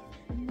blend it.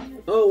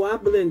 Oh, I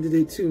blended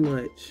it too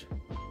much.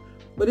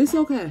 But it's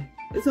okay.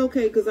 It's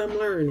okay because I'm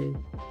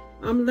learning.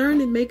 I'm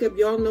learning makeup.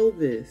 Y'all know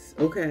this.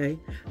 Okay.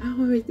 I don't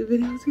want to make the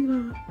video too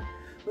long.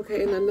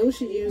 Okay, and I know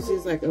she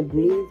uses like a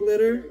blue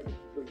glitter.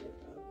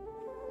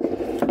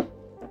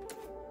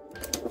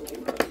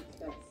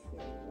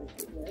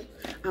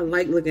 I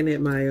like looking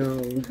at my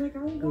own.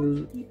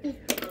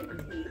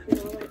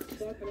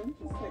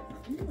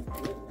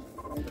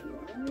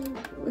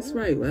 That's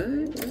right, what?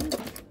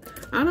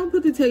 I don't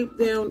put the tape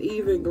down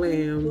even,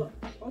 Glam.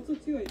 Also,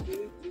 too, I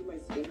do my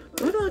skin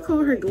first. Why do I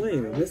call her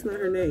Glam? That's not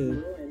her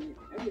name.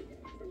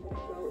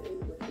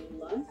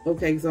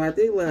 Okay, so I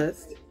did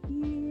Lust.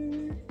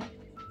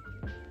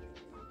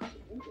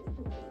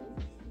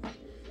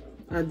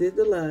 I did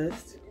the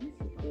Lust.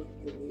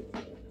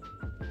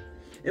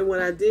 And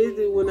what I did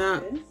do when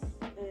probably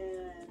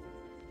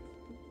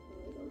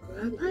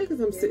because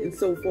I'm sitting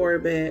so far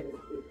back.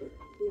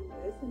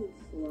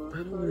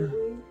 I don't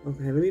know.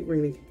 Okay, let me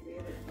bring the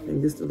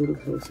thing just a little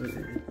closer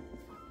then.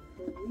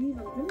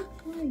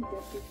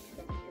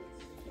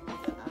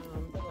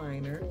 The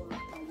liner.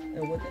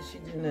 And what did she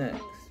do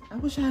next? I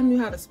wish I knew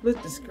how to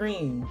split the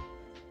screen.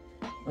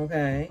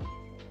 Okay.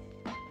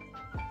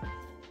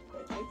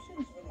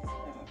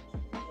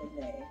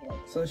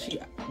 So she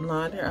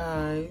lined her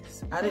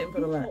eyes. I didn't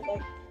put a lot.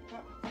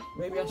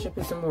 Maybe I should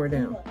put some more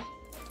down.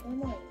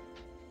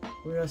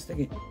 Where else stick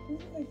it?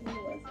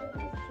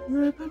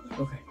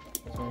 Okay,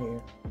 it's right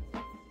here.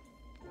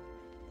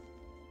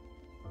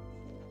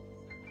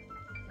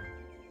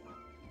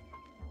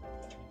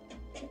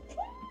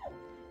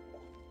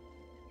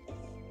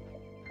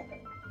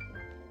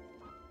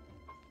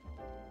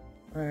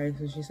 Alright,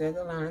 so she said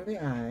to line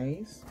the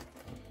eyes.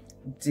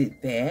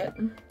 Did that.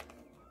 Now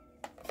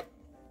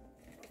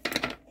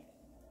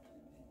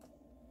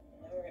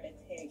we're going to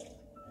take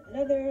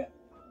another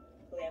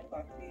Glam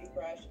Goth beauty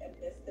brush, and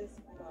this is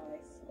my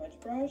smudge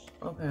brush.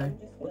 Okay.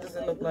 What does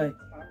it look like?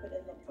 Tap it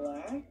in the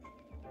black, and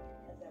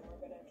then we're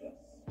going to just...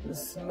 The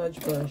smudge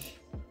brush.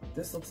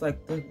 This looks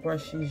like the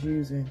brush she's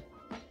using.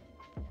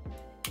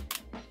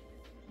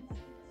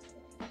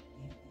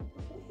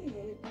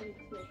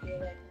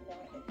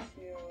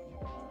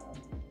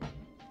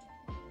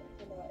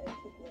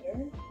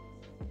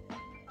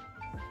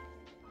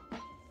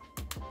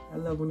 I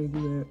love when they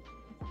do that.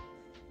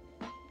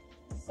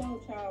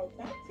 child.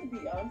 Back to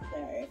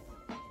Beyonce.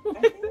 I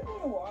think I'm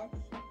gonna watch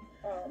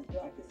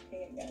Black is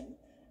King again.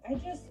 I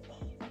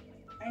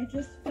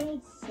just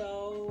felt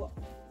so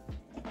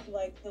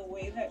like the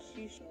way that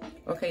she showed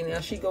me. Okay, now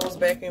she goes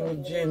back in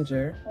with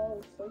Ginger. Oh,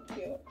 it's so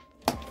cute.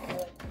 I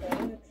like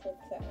planning a trip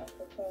to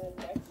Africa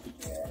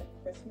next year,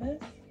 Christmas.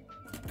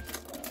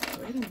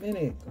 Wait a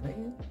minute,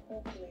 man.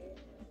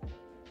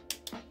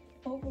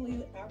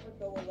 Hopefully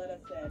Africa will let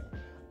us in.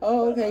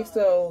 Oh, okay,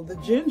 so the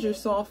Ginger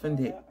softened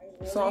it.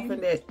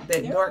 Softened that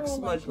dark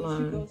smudge We line.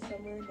 should go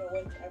somewhere no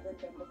one's ever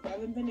been before. I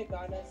haven't been to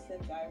Ghana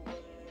since I was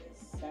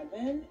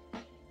 7.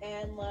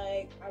 And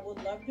like, I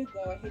would love to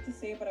go. I hate to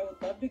say it, but I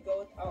would love to go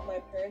without my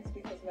parents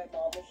because my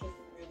mom was just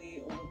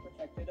really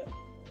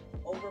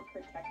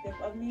overprotective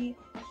of me.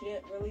 She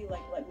didn't really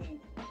like let me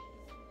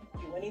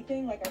do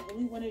anything. Like, I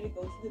really wanted to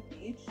go to the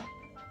beach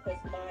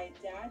because my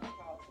dad's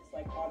house is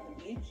like on the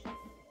beach,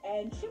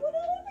 and she wouldn't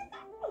let me go.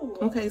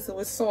 Okay, so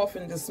it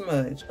softened the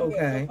smudge.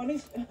 Okay. So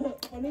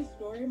funny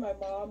story. My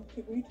mom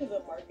took me to the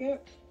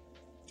market,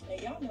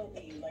 and y'all know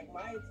me, like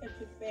my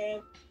attention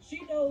span.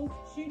 She knows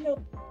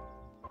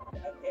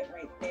it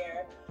right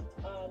there.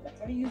 How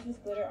to use this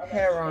glitter?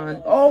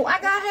 Heron. Oh, I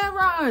got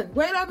Heron.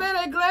 Wait a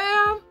minute,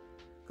 Glam.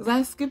 Because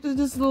I skipped it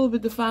just a little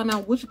bit to find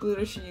out which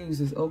glitter she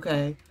uses.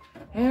 Okay.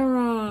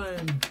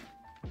 Heron.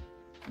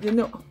 You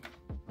know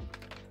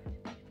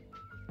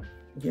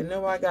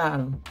I got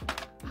them.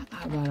 I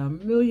got about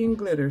 1,000,000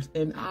 glitters,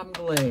 and I'm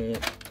glad. Heron.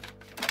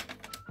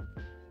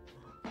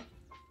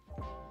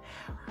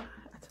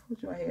 I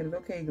told you I had it.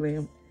 Okay,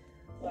 Glam.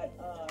 But,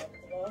 Mom,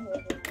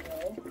 let me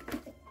know.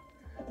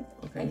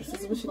 Okay, this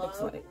is what she looks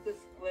like. This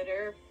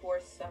glitter for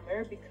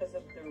summer because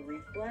of the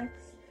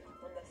reflex.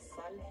 When the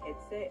sun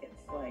hits it,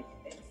 it's like,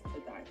 it's to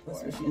die for.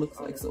 That's what she looks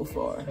like so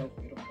far. So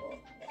beautiful.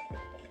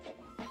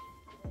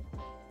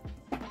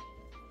 Guys, I'm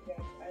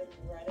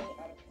running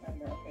out of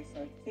primer. Okay, so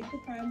take the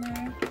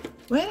primer.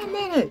 Wait a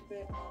minute. Put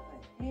it on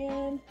my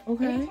hand.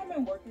 Okay. Anytime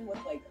I'm working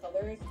with like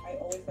colors, I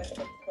always like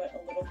to put a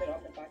little bit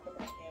on the back of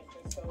my hand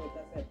just so it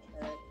doesn't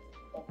turn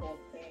the whole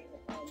thing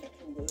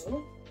blue. Or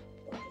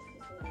just this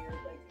weird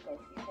like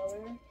gunky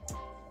color.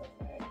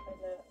 Okay, and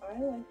then I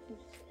like to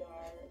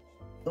start.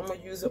 I'm gonna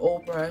use the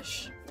old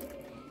brush.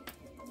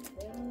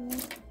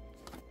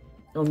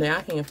 Oh, now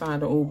I can't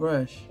find the old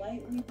brush.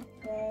 Lightly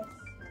press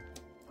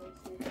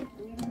into the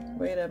glitter.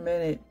 Wait a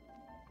minute.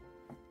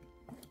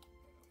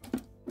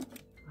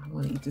 I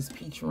want to eat this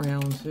peach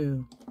round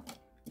too.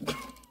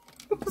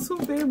 I'm so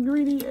damn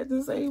greedy at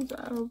the same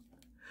time.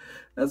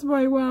 That's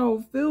probably why I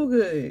don't feel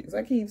good. Because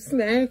I keep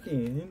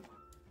snacking.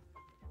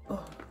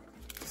 Oh,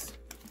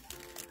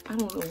 I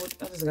don't know what.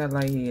 I just got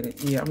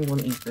lightheaded. Yeah, I'm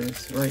going to eat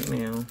this right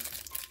now.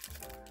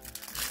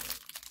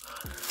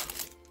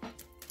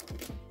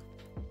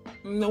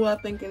 You know what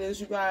I think it is,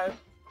 you guys?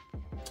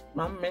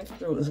 My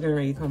menstrual is getting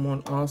ready to come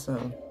on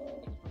also.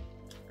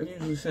 It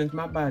usually sends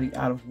my body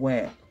out of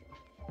whack.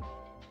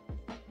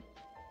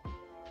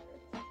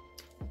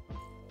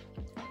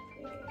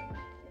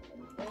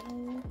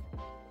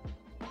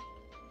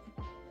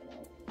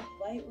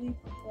 Lightly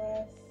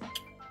press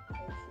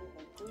into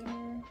the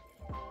glitter.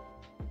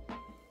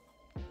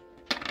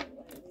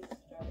 Lightly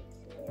start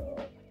to.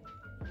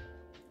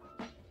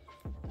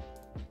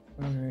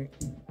 Alright.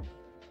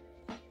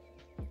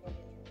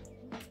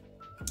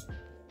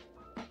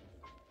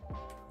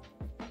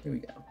 Here we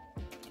go.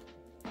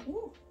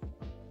 Ooh.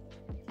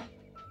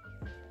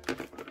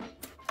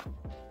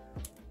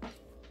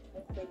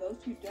 And for those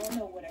who don't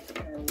know what a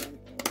heroin is,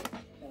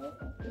 no,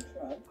 not the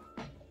drug.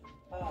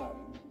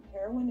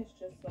 Heroin is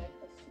just like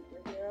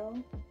a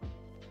superhero.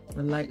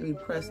 I lightly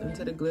press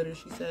into the glitter,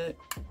 she said.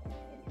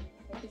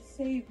 Like a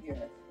savior,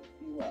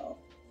 if you will.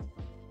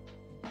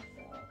 So,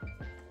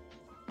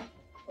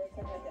 first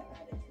I had to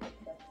add it to the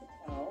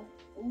Press-to-Towel.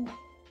 Ooh,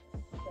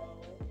 so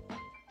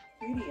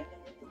pretty. And then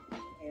with the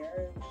blue hair,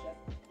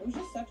 it was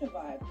just such a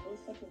vibe. It was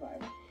such a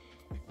vibe.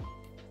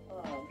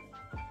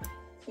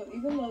 So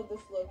even though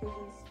this look is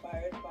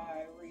inspired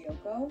by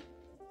Ryoko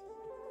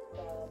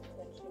from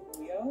Tenchi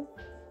Muyo,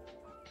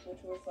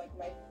 which was like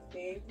my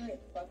favorite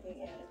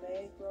fucking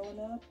anime growing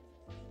up.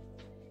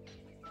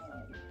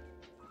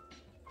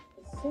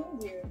 It's so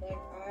weird.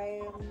 Like I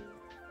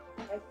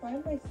find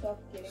myself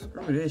getting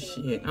screw this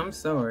shit. I'm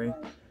sorry,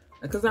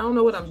 because I don't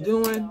know what I'm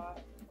doing.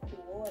 Not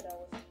cool, and I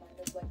was kind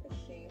of like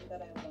ashamed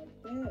that I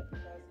liked it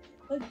because,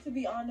 like, to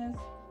be honest,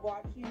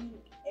 watching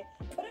it,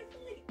 but I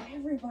feel like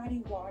everybody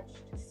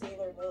watched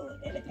Sailor Moon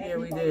and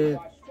everybody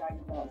watched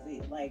Dragon Ball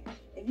Z. Like,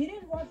 if you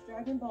didn't watch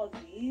Dragon Ball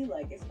Z,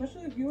 like,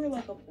 especially if you were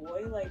like a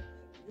boy, like,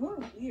 you were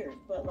weird,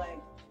 but like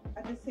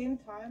at the same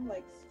time,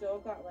 like, still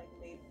got like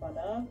made fun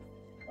of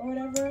or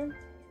whatever.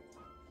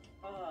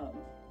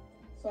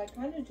 So I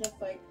kind of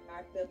just like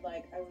acted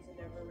like I was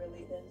never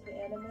really into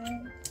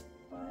anime,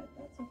 but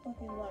that's a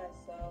fucking lie.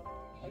 So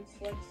I'm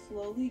like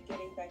slowly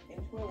getting back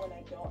into it when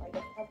I don't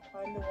have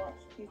time to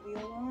watch TV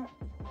a lot.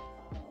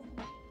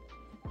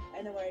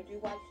 And then when I do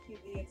watch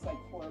TV, it's like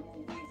horror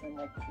movies and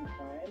like true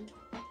crime.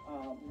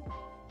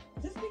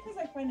 just because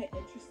I find it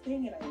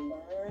interesting and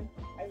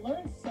I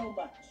learn so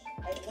much.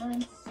 I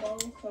learned so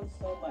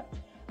much.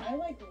 I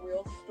like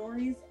real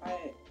stories.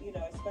 You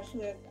know,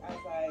 especially as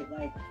I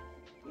like,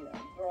 you know,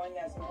 growing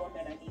as a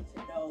woman, I need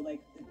to know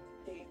like the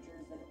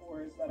dangers and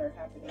horrors that are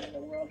happening in the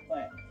world.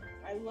 But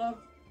I love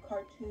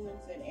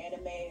cartoons and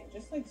anime and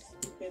just like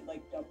stupid,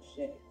 like dumb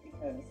shit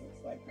because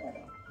it's like, I don't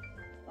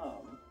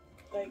know.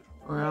 Like,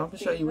 alright, I'll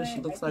show you what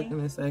she looks like in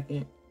a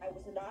second. I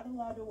was not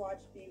allowed to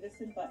watch Beavis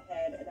and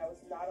Butthead, and I was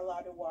not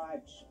allowed to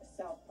watch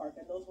South Park,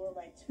 and those were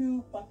my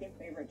 2 fucking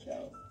favorite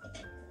shows.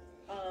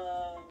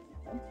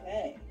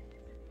 Okay.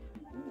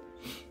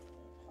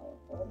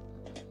 Powerful.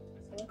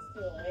 So let's do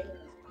a leg in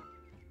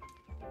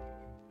this.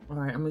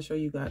 Alright, I'm gonna show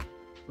you guys.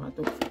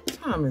 What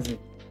time is it?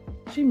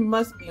 She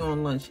must be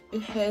on lunch.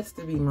 It has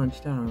to be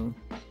lunchtime.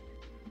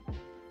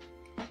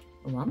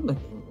 Oh, I'm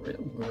looking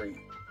real great.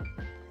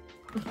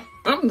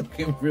 I'm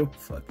looking real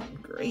fucking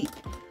great.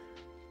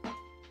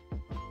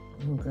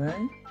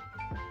 Okay.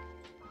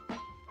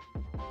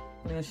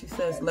 Now she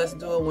says, let's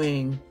do a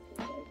wing.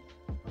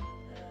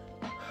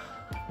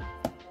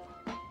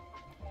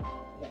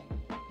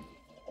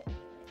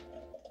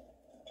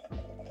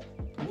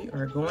 We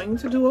are going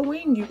to do a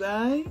wing, you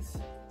guys.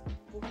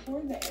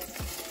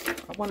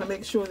 I want to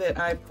make sure that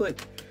I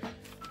put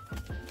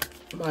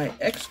my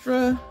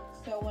extra.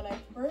 So when I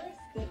first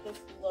did this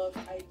look,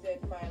 I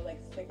did my like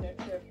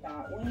signature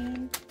bat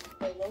wing.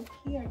 But low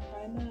key, I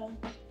kind of.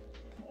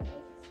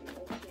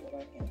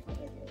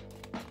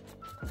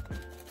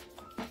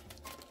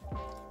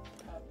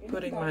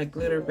 Putting my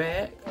glitter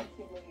back.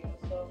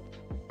 So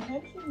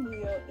Tension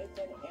Leo is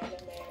an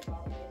anime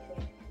about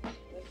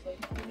this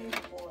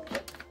teenage boy,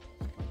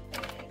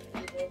 and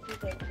he lives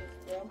with like his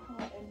grandpa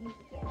and his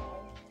dad.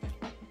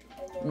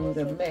 And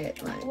The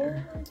matte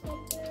liner.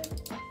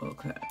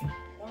 Okay.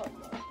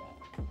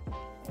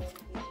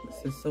 This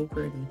is so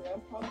pretty.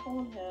 Grandpa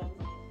told him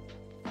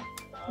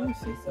Let me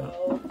see to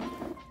go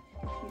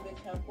to the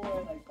temple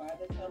or like by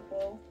the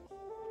temple.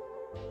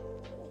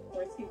 Of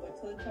course, he went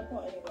to the temple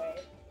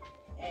anyway.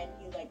 And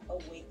he like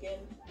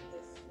awakened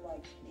this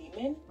like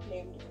demon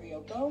named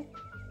Ryoko.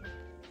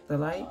 The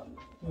light?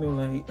 No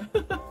light.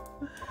 And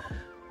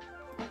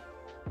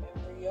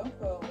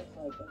Ryoko is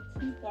like a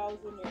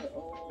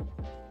 2,000-year-old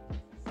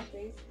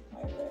space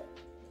pirate.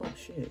 Oh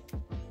shit.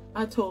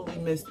 I totally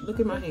missed. Look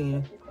at my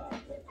hand.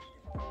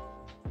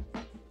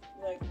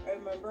 Like, I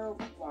remember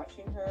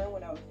watching her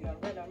when I was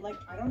younger, and I'm like,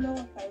 I don't know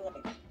if I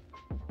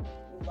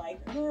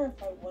like her or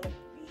if I want to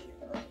be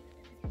her.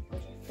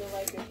 Which I feel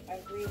like it's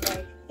every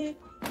like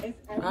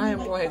I am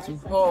going to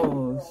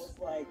pause.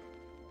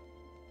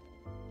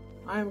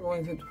 I am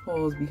going to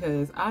pause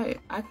because I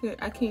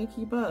can't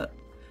keep up.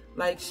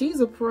 Like,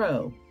 she's a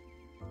pro.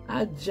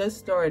 I just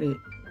started.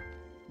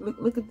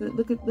 Look at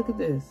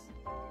this.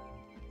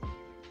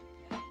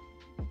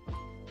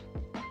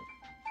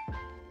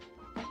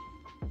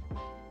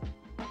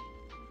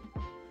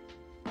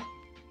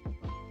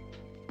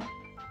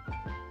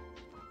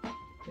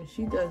 And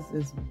she does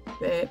this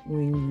bat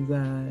wing, you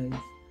guys.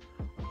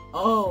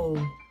 Oh,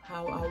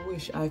 how I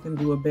wish I can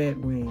do a bat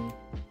wing.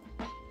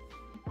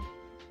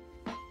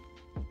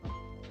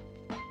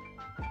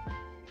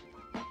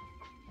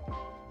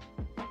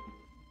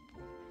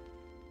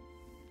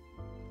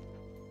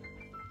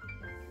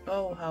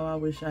 Oh, how I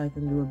wish I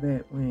can do a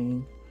bat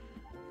wing.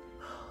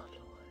 Oh,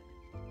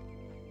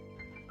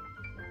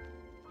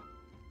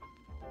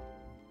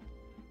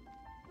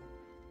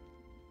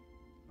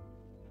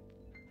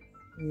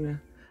 Lord. Yeah,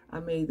 I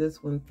made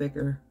this one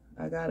thicker.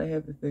 I gotta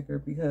have it thicker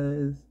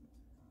because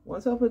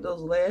once I put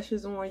those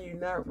lashes on, you're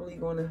not really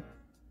gonna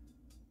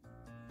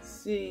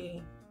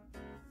see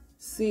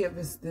if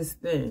it's this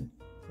thin.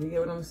 You get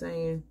what I'm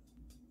saying?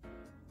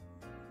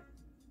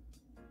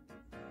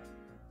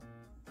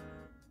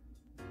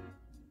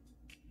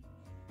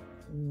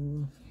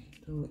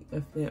 Don't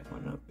F that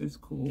one up. It's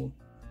cool.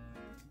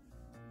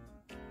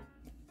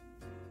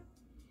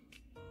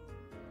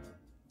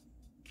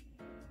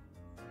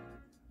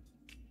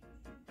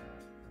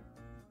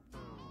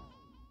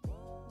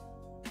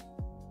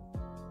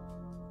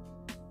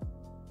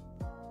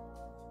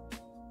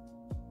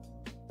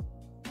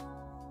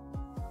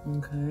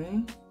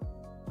 Okay.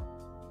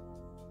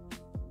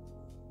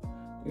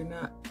 You're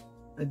not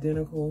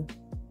identical,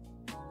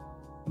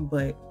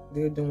 but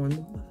they're doing the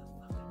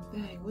motherfucking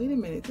thing. Wait a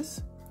minute.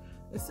 Is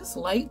this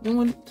light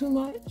doing too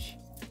much?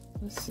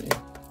 Let's see.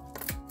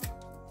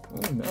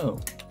 Oh no.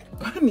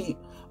 I need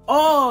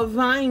all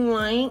vine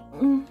light.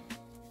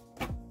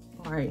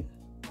 Alright.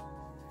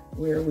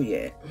 Where are we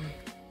at?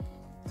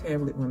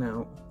 Tablet went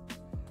out.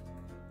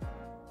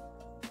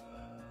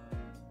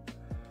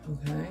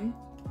 Okay.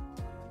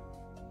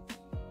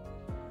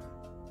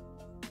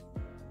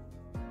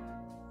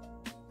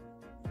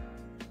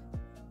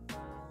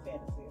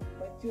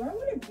 Do I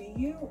want to be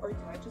you, or do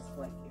I just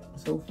like you?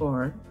 So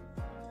far.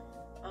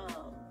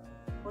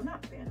 Well,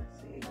 not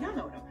fantasy. Y'all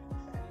know what I'm going to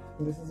say.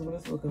 This is what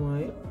it's looking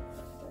like.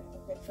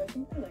 Okay, so I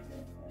think I like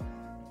it.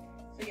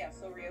 So yeah,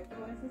 so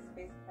Ryoko is a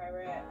space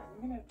pirate.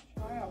 I'm going to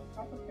try, I'll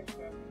pop a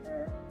picture of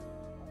her.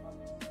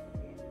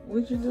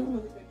 What you doing?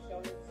 Really good show.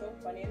 It's so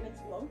funny, and it's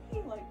low key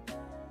like,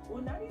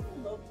 well, not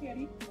even low key. I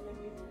didn't even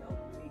use milk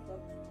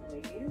makeup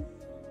glaze.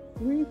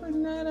 Where you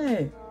putting that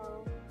at?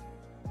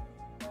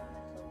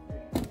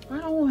 I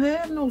don't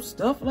have no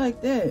stuff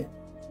like that.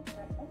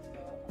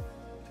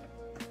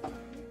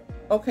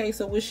 Okay,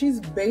 so what she's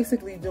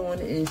basically doing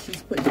is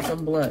she's putting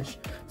some blush.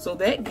 So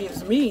that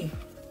gives me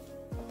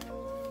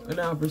an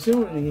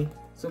opportunity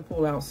to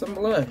pull out some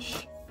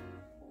blush.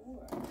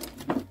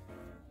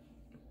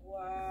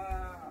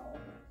 Wow.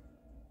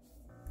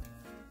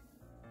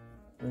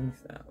 Let me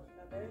stop.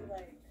 Another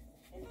like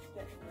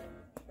instant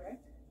trick.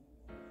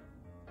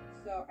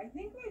 So I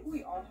think like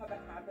we all have a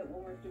habit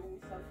when we're doing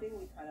something,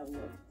 we kind of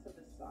look to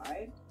the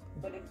side.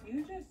 But if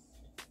you just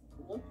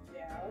look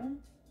down,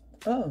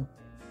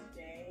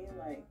 stay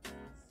like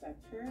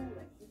center,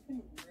 like you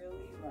can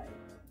really like.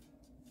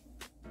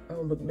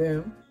 Oh, look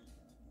down.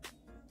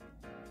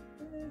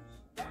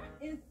 That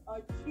is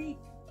a cheek.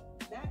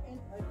 That is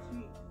a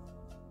cheek.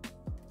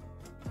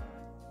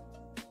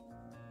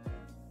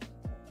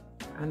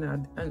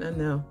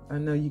 I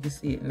know you can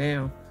see it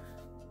now.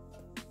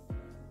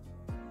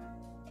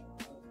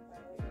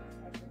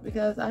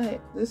 Because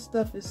this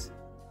stuff is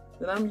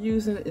that I'm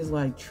using is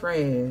like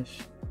trash.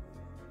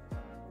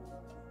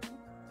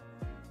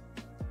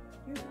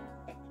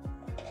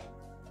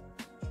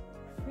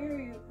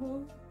 Period,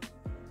 poo.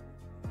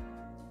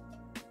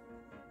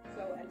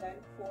 So, and then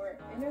for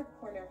inner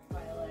corner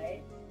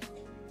highlight,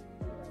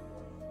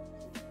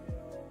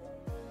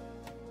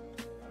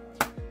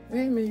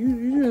 Wait a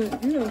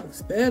minute, you done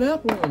sped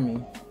up on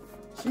me.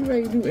 She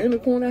ready to do inner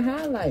corner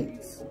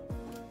highlights.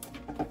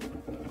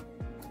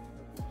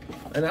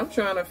 And I'm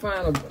trying to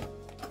find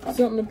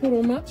something to put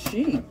on my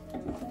cheek.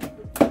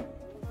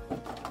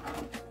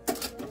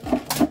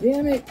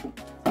 Damn it.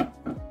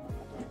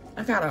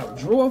 I got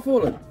a drawer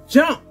full of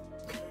junk.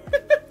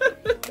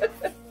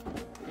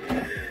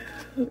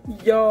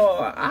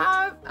 Y'all,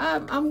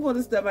 I'm going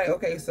to step back.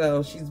 Okay,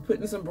 so she's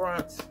putting some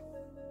bronze.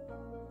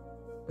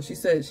 She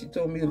said she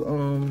told me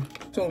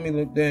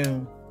look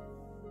down.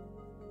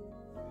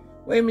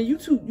 Wait a minute, you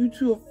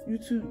too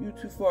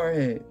far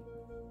ahead.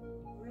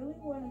 Really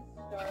want to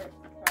start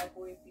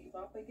Cowboy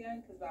Bebop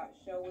again because that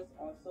show was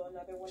also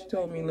another one. She of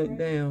told my me favorites. look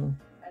down.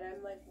 And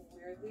I'm like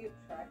weirdly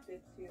attracted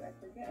to, I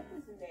forget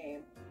his name.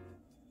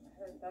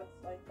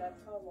 That's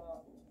how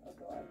long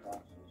ago I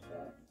watched the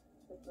show.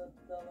 But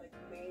the like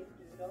main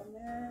dude on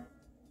there,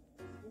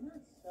 he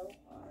was so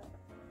hot.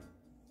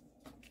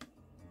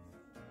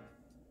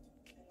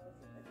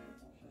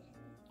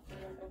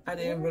 I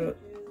didn't really.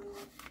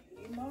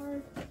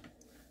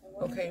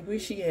 Okay,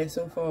 where's she at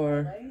so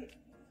far?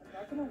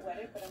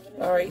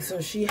 All right,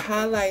 so she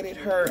highlighted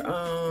her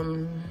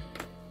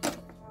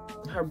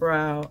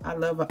brow. I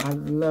love a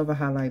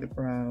highlighted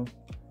brow.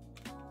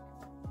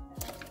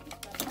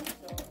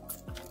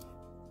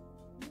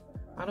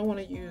 I don't want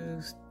to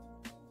use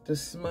the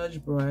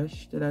smudge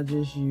brush that I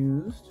just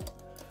used.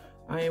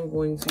 I am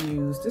going to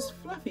use this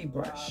fluffy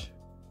brush.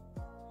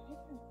 I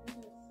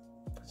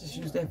just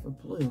used that for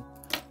blue.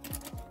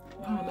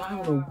 I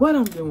don't know what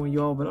I'm doing,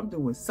 y'all, but I'm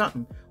doing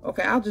something.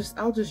 Okay, I'll just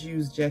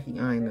use Jackie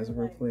Inez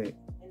real quick.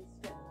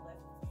 Instant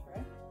lift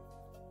trick.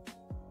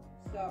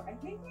 So I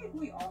think like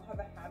we all have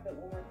a habit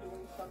when we're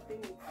doing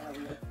something, we kind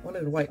of look. I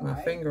wanted to wipe my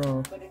finger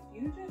off. But if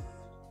you just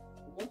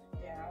look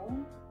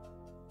down,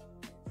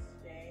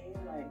 stay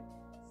like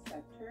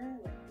center,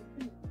 like you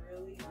can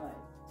really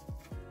like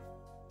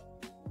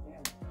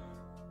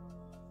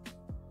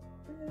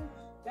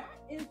damage. That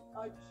is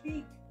a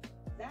cheek.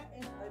 That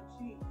is a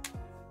cheek.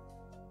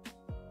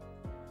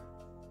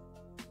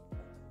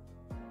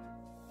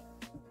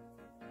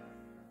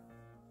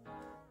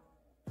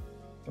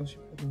 Oh, she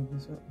put me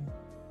this up.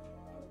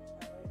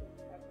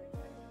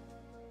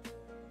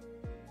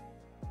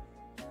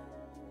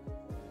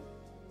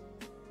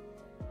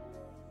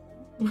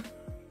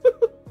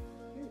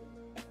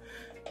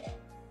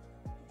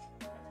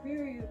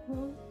 Period,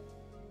 poo.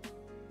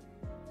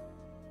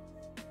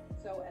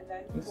 So, and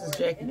then this is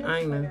Jackie Inez.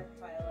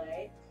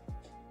 Highlight,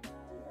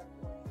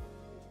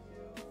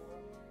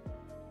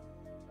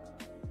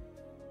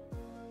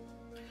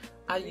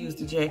 I used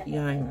the Jackie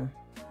Inez.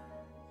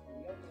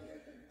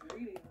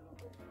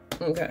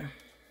 Okay.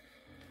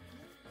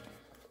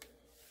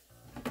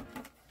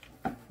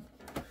 Just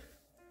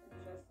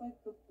like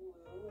the blue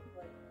with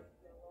like the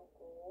yellow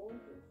gold.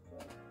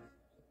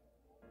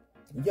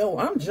 Yo,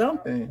 I'm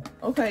jumping.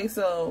 Okay,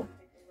 so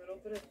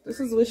this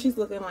is what she's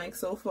looking like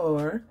so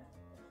far.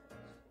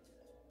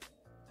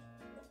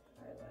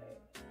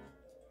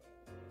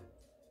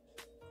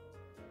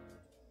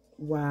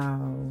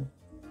 Wow.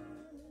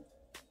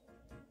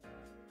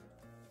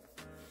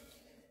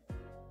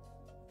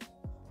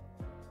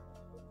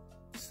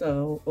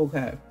 So,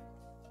 okay.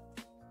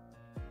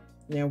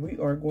 Now we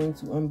are going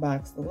to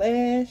unbox the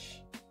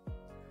lash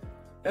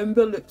and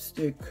the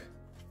lipstick.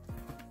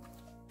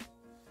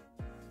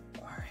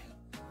 All right.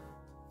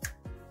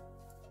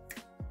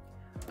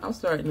 I'm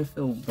starting to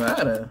feel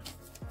better.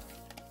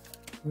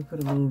 Let me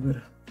put a little bit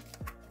of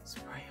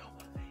spray on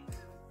my face.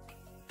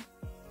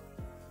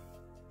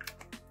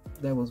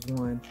 That was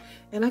one.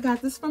 And I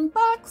got this from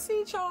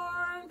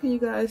BoxyCharm. Can you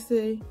guys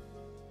see?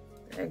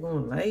 That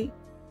going light.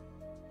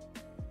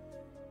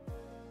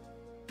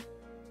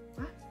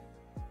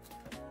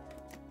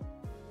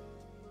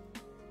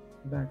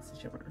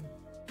 BoxyCharm.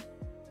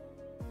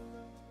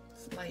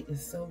 This light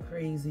is so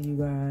crazy, you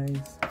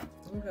guys.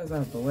 Because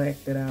I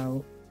blacked it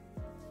out.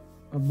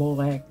 I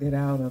blacked it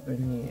out up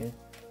in here.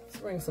 Let's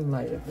bring some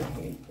light up in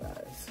here, you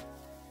guys.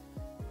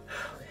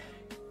 Okay.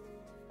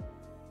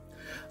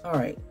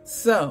 Alright,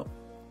 so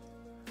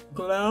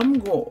Glam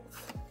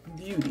Goth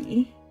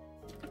Beauty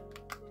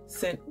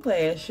Scent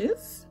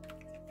Lashes.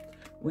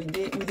 We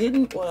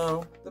didn't,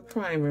 well, the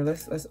primer,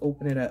 let's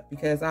open it up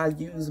because I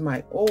used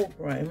my old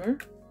primer.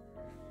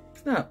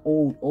 It's not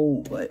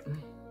old, but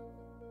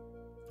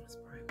this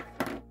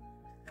primer.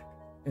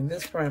 And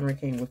this primer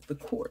came with the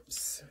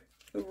corpse.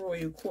 The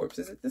Royal Corpse.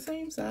 Is it the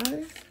same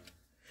size?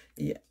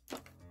 Yeah.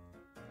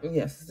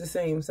 Yes, it's the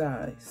same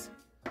size.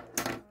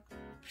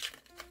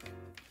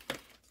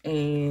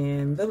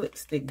 And the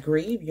lipstick,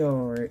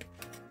 Graveyard.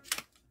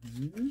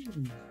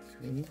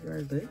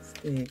 Graveyard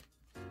lipstick.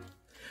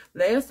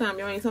 Last time,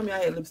 y'all ain't told me I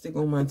had lipstick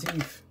on my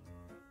teeth.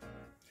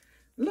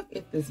 Look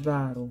at this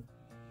bottle.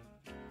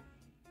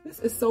 This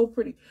is so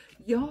pretty.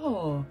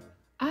 Y'all,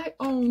 I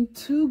own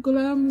 2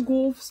 Glam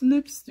Goth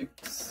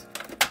lipsticks.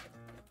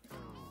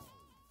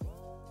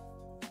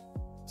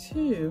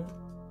 2.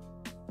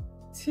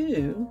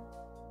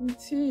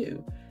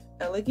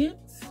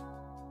 Elegance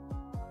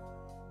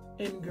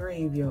and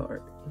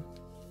Graveyard.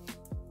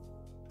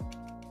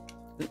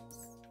 Oops.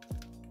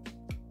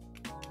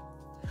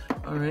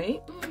 All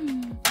right.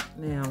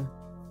 Now,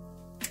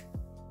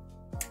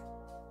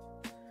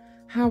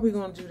 how are we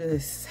going to do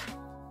this?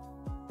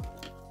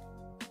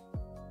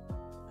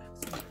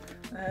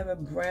 I have a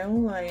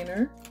brown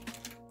liner.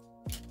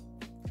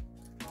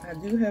 I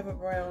do have a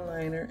brown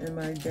liner in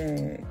my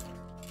bag.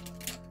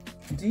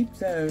 Deep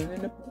down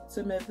in the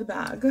bottom of the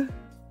bag.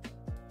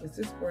 Is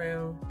this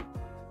brown?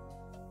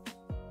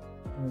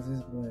 Or is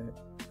this black?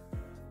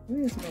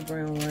 Where's my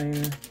brown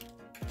liner?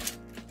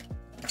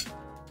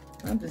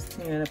 I'm just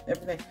tearing up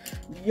everything.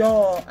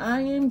 Y'all,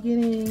 I am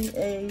getting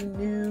a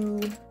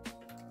new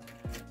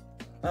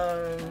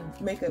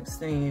makeup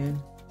stand.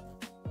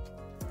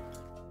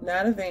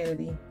 Not a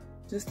vanity,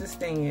 just a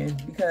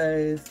stand,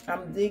 because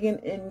I'm digging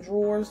in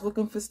drawers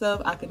looking for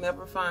stuff. I can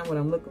never find what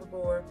I'm looking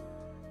for.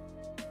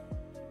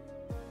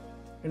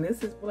 And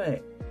this is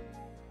black.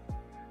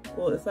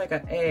 Well, it's like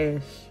an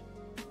ash.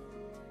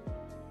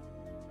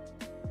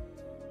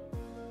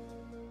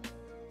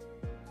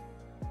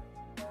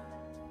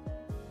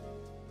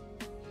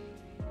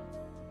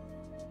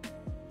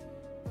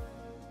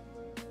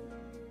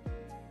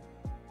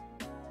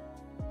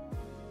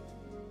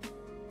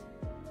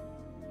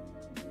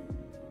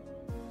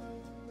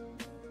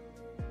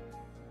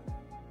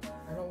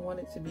 I don't want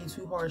it to be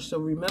too harsh. So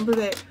remember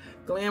that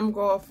Glam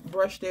Goth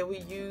brush that we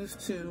used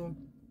to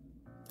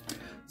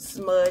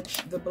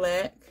smudge the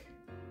black?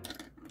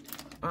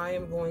 I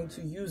am going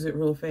to use it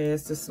real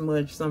fast to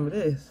smudge some of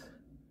this.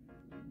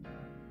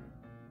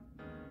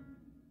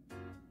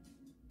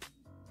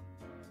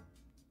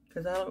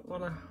 Because I don't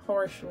want a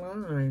harsh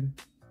line.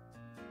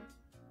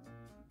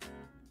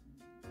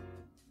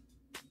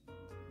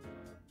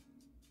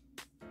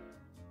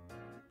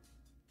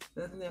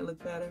 Doesn't that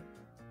look better?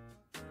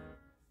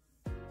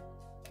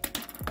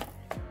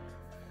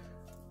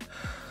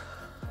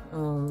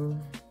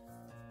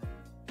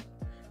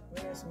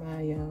 Where's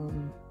my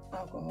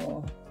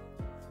alcohol?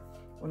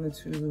 Wanted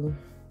to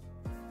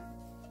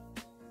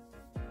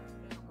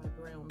my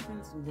brown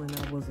pencil when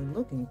I wasn't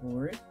looking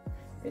for it,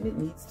 and it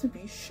needs to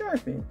be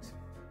sharpened.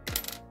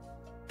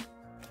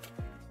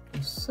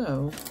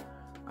 So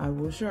I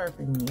will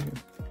sharpen you.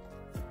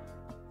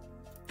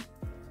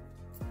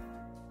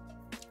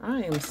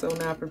 I am so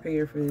not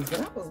prepared for this,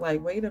 but I was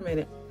like, wait a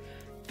minute.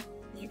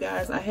 You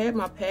guys, I had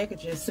my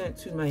packages sent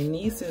to my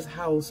niece's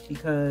house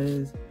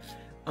because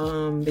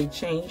they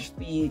changed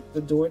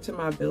the door to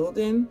my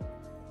building.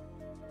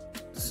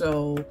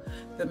 So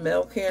the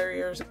mail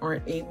carriers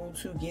aren't able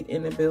to get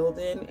in the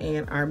building,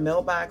 and our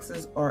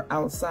mailboxes are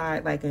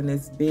outside, like in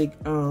this big,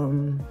 I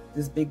don't know,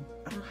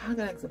 how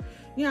can I explain?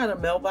 You know how the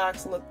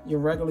mailbox look, your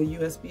regular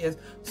USPS?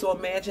 So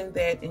imagine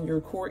that in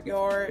your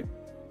courtyard,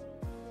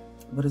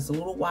 but it's a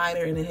little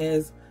wider and it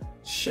has,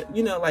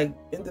 you know, like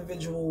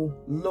individual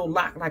little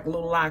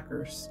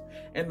lockers,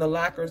 and the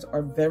lockers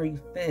are very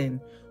thin.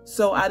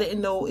 So I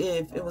didn't know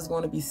if it was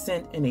going to be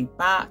sent in a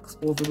box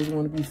or if it was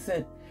going to be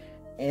sent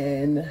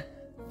in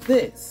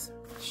this.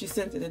 She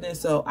sent it in this,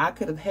 so I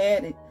could have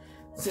had it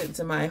sent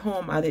to my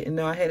home. I didn't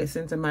know I had it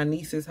sent to my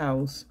niece's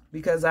house,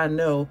 because I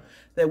know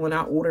that when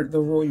I ordered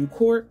the Royal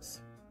Corpse,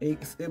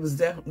 it was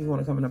definitely going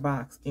to come in a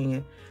box,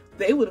 and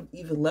they would have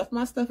either left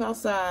my stuff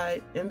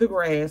outside in the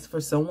grass for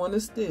someone to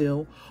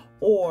steal,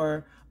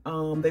 or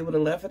they would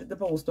have left it at the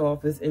post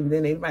office, and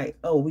then they might,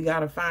 oh, we got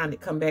to find it,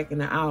 come back in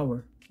an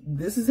hour.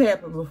 This has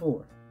happened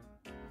before.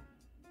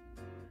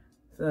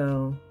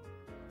 So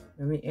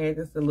let me add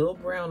just a little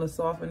brown to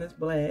soften this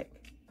black.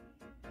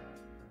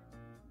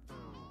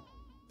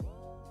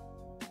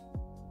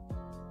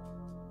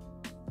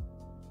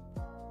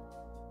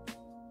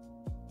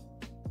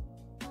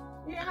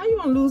 how you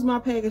gonna lose my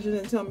package and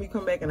then tell me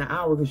come back in an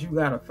hour because you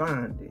gotta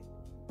find it?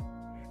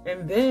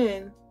 And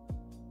then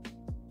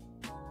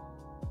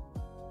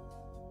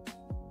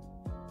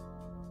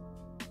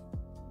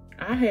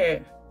I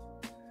had,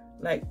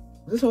 like,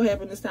 this will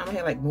happen this time. I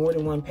had like more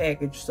than one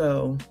package,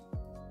 so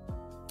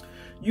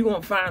you're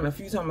gonna find a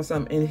few times or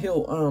something, and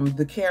he'll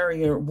the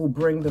carrier will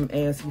bring them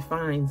as he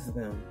finds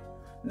them.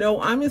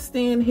 No, I'm just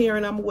staying here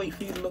and I'm gonna wait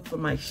for you to look for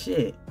my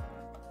shit.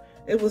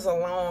 It was a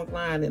long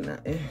line, and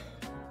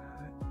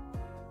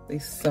they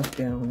suck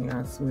down here,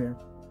 I swear.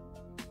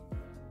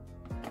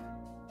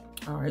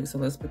 All right, so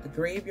let's put the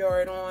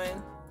graveyard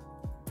on.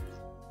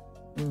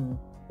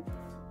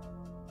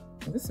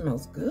 This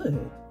smells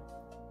good.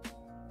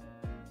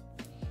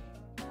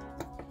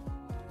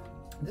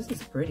 This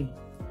is pretty.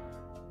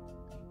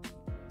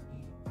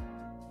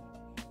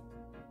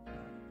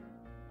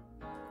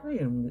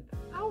 Wait a minute.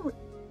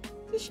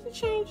 Did she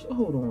change?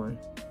 Hold on.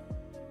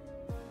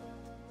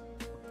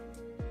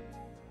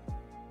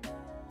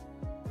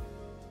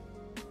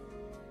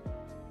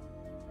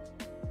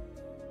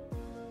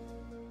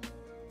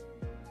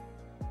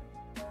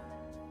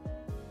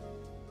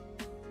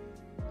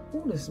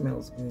 Oh, this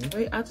smells good.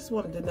 Wait, I just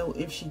wanted to know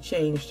if she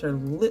changed her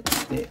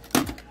lipstick.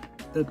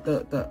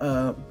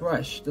 The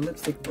brush, the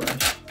lipstick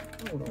brush.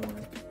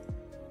 Hold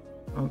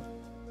on.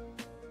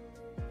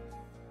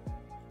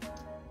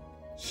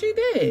 She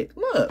did.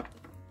 Look.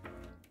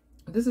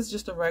 This is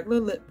just a regular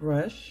lip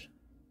brush.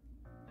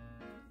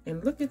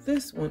 And look at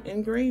this one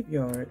in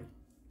Graveyard.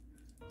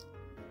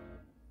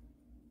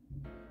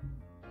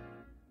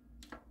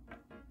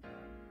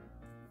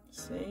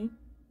 See?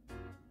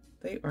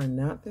 They are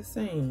not the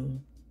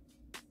same.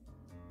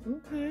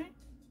 Okay.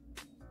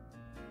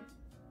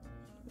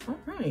 All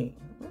right.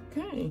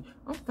 Okay.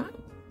 Oh,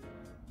 fine.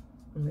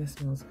 And that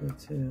smells good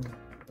too.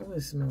 Oh,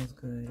 it smells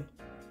good.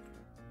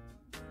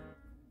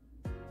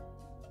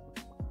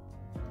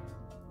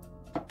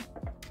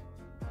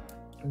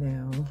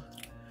 Now,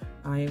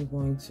 I am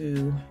going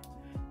to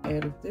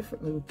add a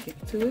different little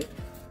kick to it.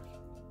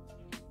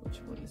 Which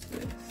one is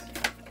this?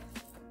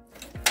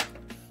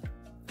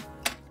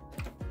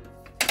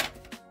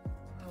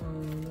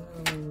 Oh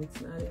no, it's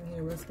not in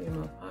here. Let's get in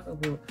my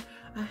pocketbook.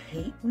 I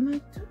hate when I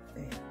do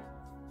that.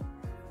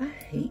 I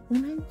hate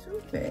when I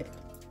do that.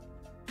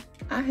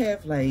 I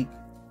have like,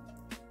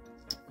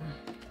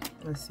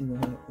 let's see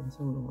what happens.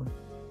 Hold on.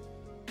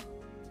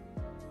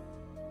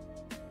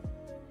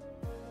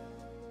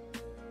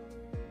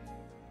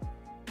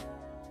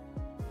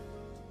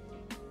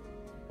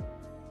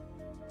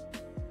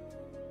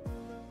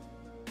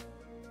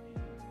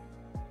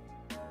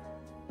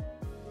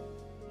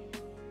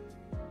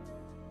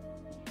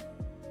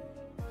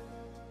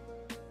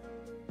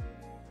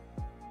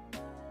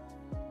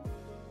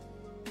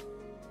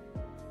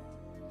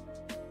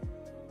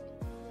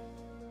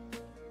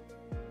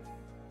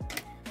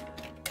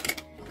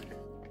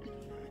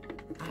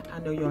 I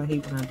know y'all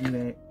hate when I do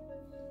that.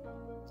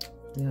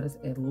 Now let's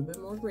add a little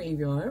bit more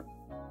Graveyard.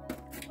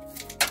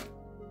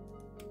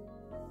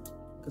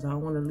 Because I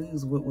don't want to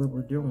lose what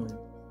we're doing.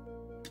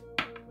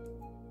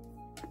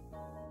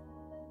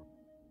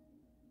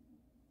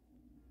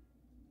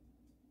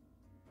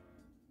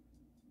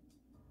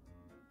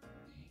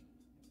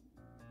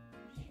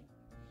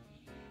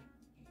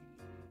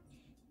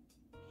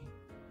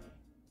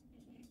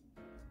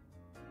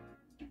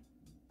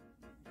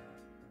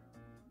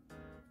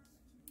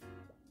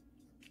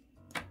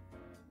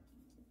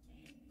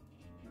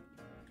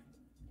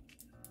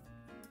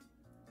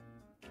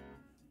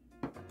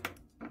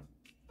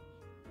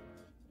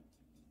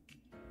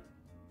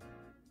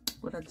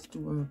 What I just do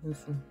with my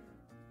pencil?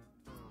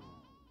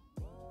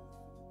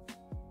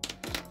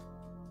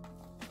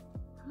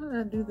 How did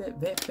I do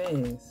that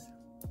fast?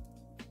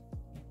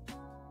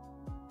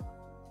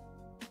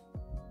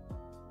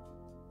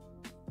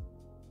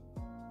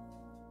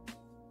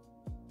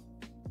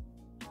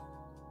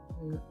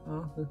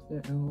 I'll fix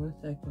that in 1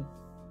 second.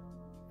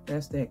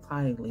 That's that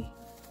Kylie.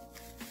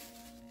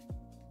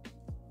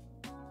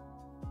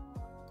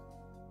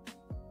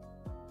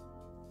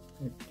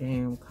 That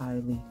damn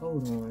Kylie.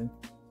 Hold on.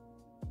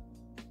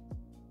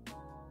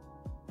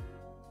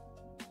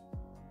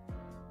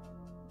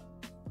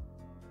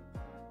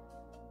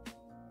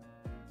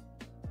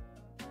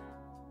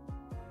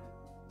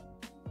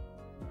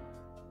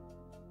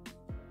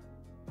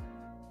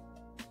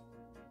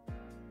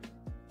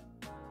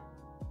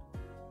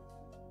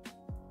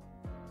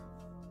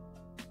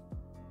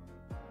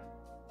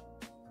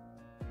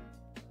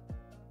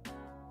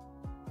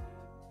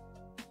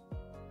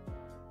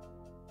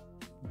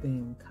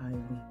 Damn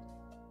Kylie.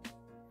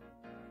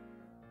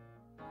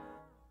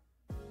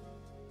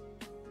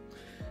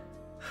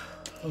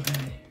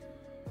 Okay.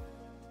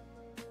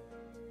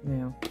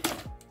 Now,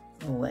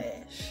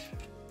 lash.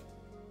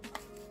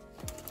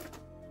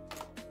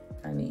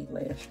 I need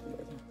lash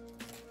glitter.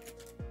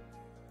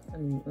 I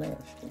need lash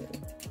glitter.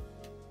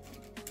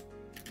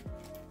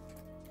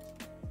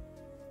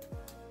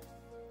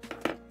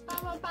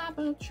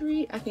 I'm a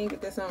tree. I can't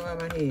get that song out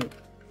of my head.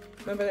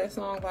 Remember that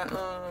song by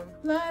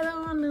Light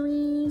on the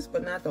Leaves,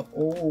 but not the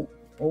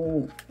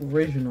old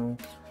original,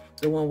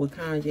 the one with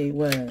Kanye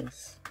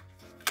West.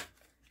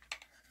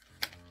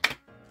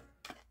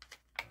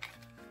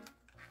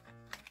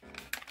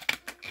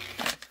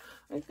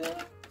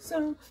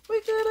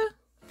 We gotta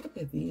look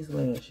at these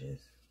lashes.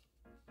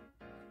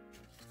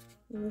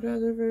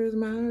 Photographer's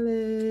my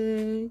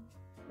leg.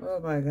 Oh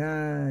my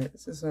God,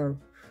 this is so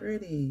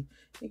pretty.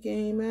 It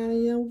came out of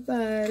your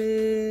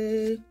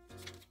body.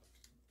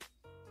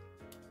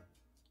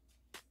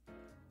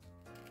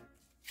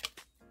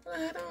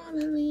 Light on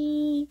the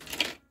leaf.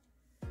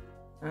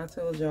 I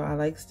told y'all I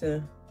likes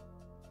to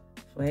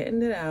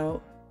flatten it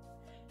out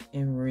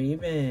and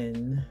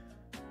re-bend.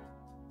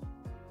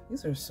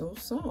 These are so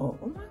soft.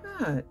 Oh my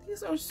God,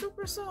 these are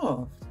super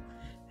soft.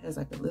 It has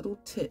like a little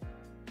tip.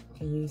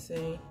 Can you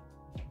see?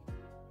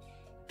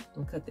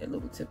 I'll cut that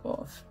little tip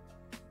off.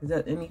 Is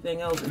that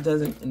anything else? It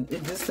doesn't.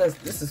 It just says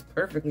this is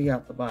perfectly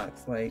out the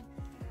box. Like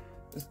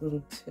this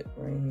little tip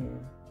right here.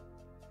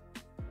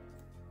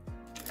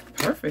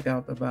 Perfect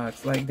out the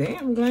box. Like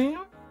damn,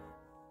 Glam.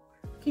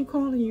 I keep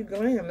calling you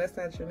Glam. That's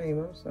not your name.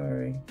 I'm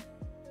sorry.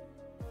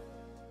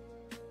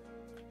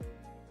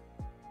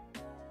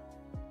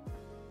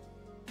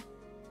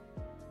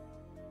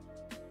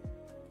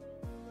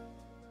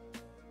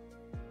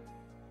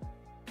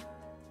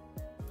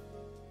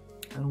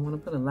 I don't want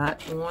to put a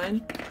lot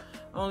on,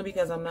 only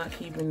because I'm not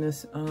keeping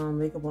this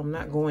makeup. I'm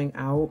not going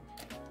out.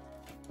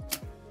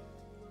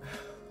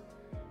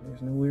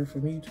 There's nowhere for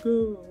me to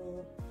go.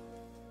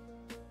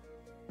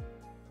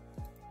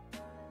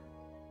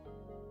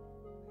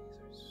 These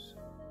are so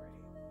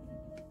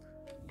pretty.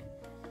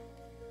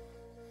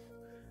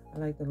 I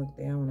like to look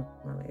down and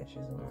put my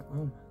lashes on.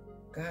 Oh my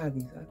God,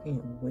 these, I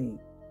can't wait.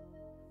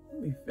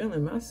 I'll be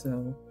feeling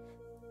myself.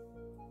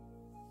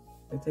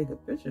 I take a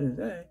picture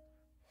today.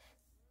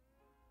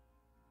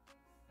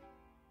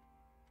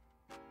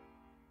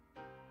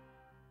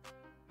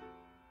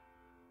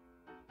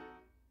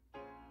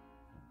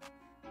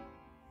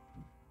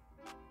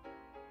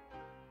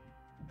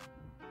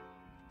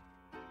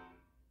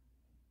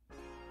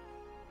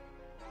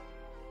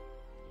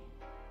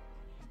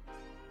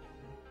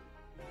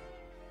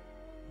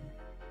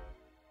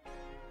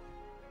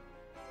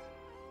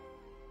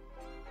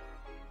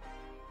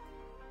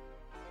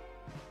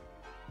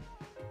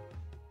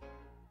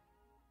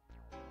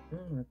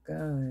 Oh my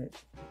God,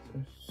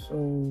 they're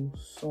so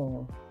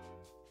soft.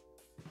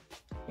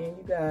 And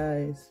you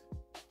guys,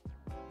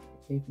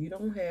 if you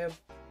don't have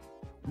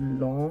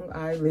long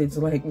eyelids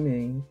like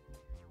me,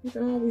 you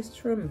can always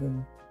trim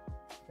them.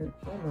 And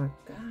oh my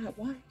God,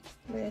 why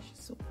are lashes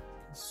so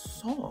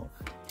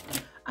soft?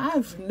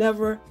 I've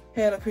never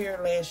had a pair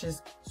of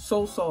lashes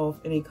so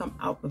soft and they come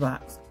out the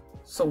box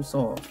so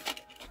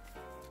soft.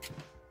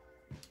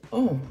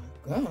 Oh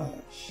my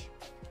gosh.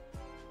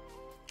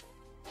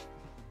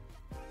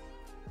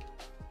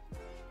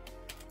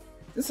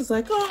 This is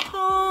like a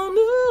whole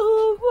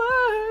new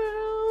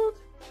world.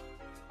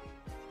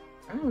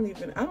 I don't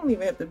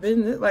even have to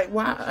bend it. Like,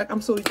 why? Like, I'm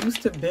so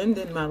used to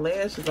bending my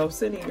lashes. I'm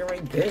sitting here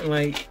right bend,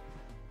 like,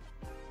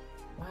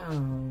 wow.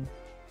 I'm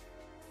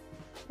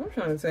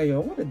trying to tell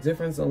y'all what a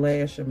difference a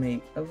lash will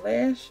make. A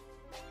lash,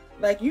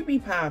 like, you be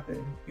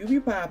popping. You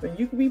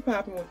can be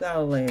popping without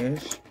a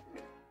lash.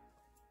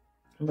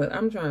 But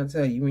I'm trying to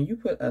tell you, when you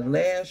put a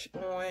lash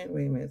on,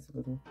 wait a minute, it's a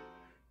little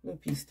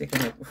piece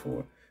sticking up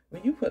before.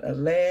 When you put a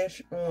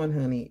lash on,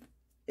 honey,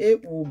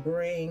 it will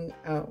bring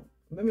out.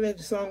 Remember that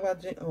song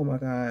about Jen? Oh my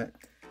God.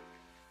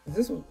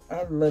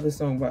 I love this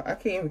song, but I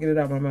can't even get it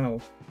out of my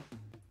mouth.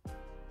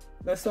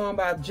 That song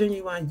about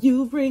Genuine.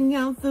 You bring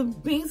out the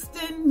beast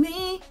in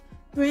me.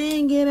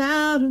 Bring it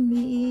out of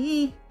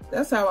me.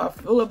 That's how I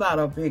feel about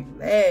a big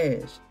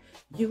lash.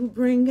 You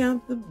bring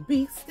out the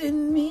beast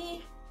in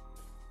me.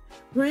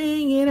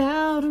 Bring it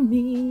out of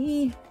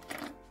me.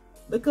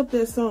 Look up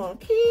that song.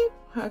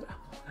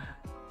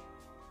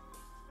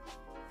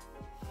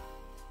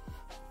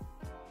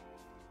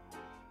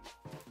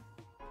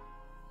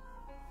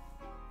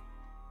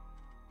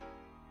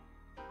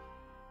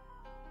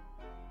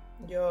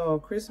 Yo,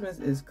 Christmas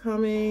is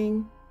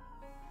coming.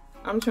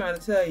 I'm trying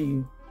to tell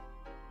you.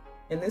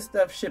 And this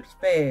stuff ships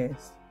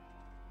fast.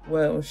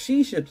 Well,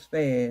 she ships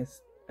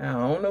fast. I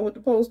don't know what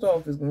the post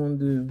office is going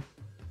to do.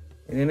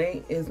 And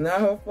it's not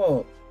her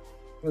fault.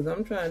 Because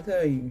I'm trying to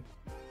tell you.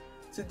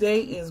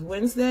 Today is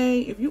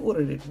Wednesday. If you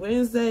ordered it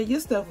Wednesday, your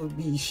stuff will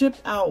be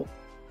shipped out.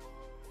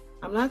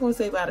 I'm not going to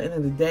say by the end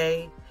of the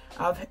day.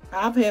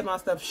 I've had my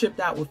stuff shipped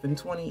out within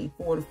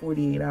 24 to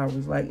 48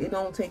 hours. Like, it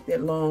don't take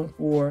that long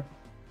for...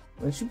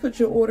 Once you put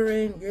your order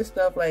in, your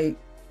stuff like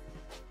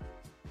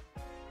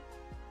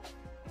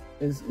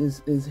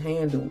is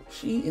handled.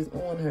 She is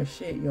on her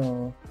shit,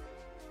 y'all.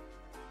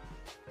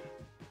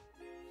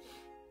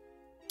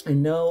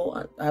 And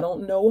no, I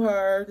don't know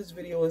her. This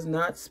video is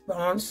not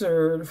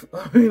sponsored.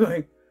 I mean,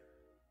 like,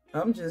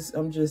 I'm just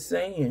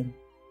saying.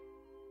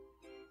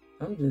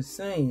 I'm just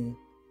saying.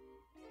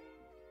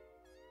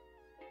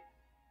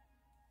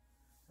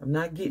 I'm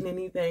not getting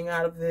anything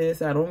out of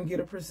this. I don't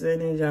get a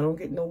percentage. I don't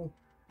get no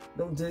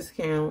No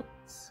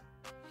discounts.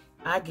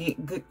 I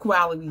get good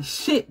quality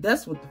shit.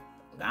 That's what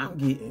I'm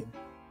getting.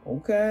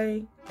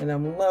 Okay? And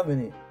I'm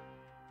loving it.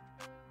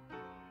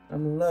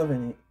 I'm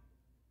loving it.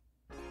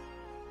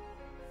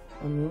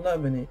 I'm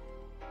loving it.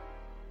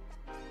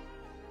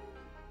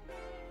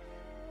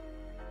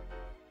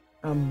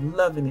 I'm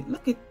loving it.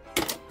 Look at,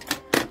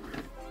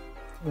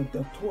 look,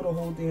 I tore the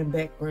whole damn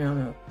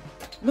background up.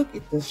 Look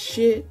at the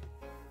shit,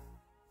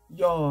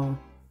 y'all.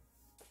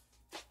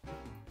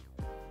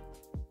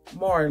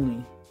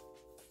 Marley.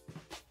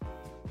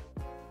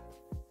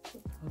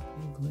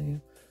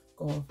 Glam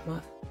Goth, my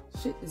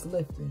shit is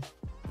lifting.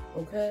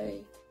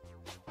 Okay?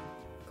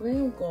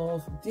 Glam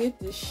Goth did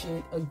this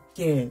shit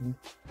again.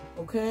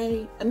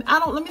 Okay? And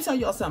let me tell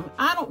y'all something.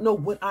 I don't know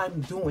what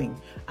I'm doing.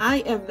 I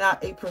am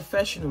not a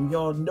professional.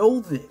 Y'all know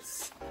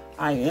this.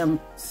 I am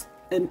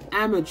an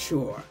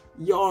amateur.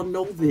 Y'all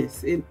know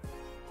this. And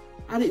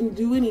I didn't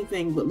do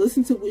anything but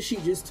listen to what she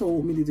just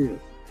told me to do.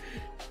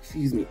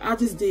 Excuse me. I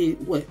just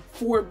did, what,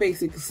 4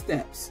 basic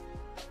steps.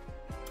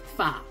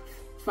 5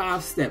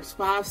 steps.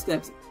 5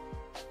 steps.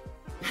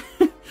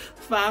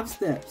 5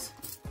 steps.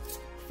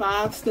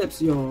 5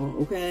 steps, y'all.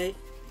 Okay?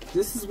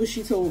 This is what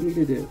she told me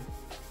to do.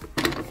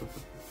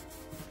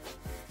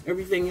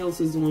 Everything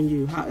else is on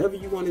you. However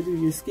you want to do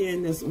your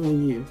skin, that's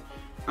on you.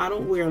 I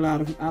don't wear a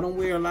lot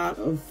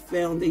of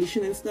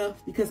foundation and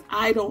stuff because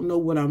I don't know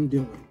what I'm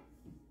doing.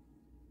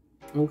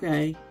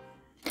 Okay?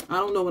 I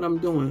don't know what I'm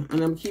doing.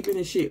 And I'm keeping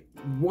this shit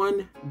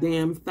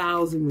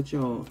 1,000 with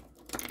y'all.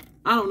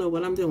 I don't know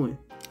what I'm doing.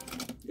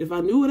 If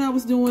I knew what I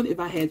was doing, if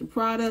I had the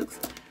products,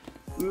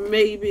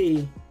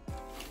 maybe.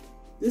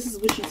 This is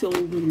what she told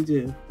me to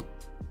do.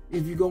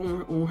 If you go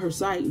on her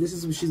site, this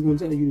is what she's going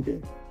to tell you to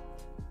do.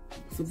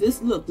 For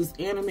this look, this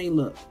anime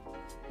look,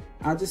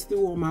 I just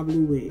threw on my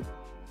blue wig.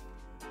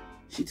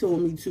 She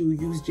told me to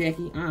use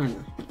Jackie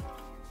Anna.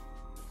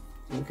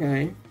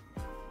 Okay?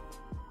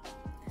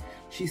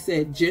 She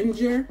said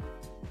ginger,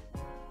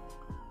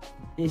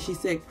 and she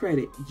said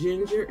credit.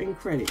 Ginger and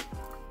credit.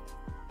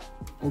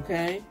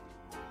 Okay?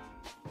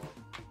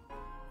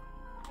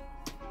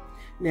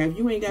 Now, if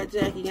you ain't got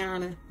Jackie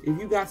Anna, if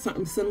you got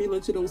something similar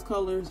to those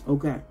colors,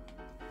 okay.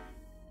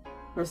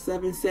 Her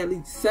 7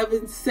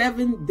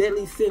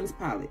 Deadly Sins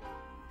palette.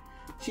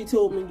 She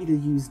told me to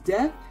use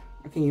Death.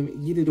 I can't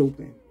even get it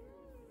open.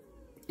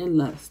 And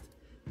Lust.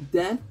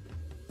 Death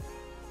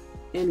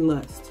and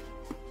Lust.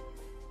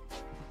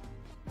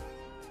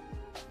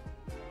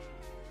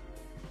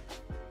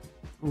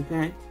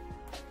 Okay?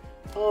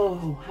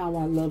 Oh, how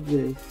I love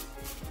this.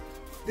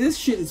 This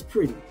shit is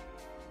pretty.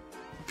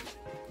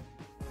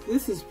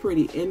 This is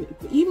pretty. And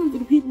even for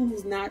the people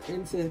who's not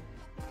into...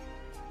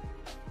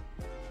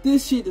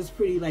 This shit is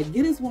pretty. Like,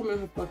 get this woman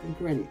her fucking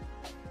credit.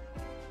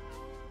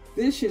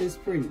 This shit is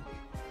pretty.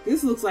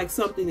 This looks like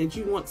something that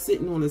you want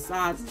sitting on the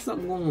side. This is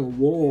something going on the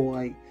wall.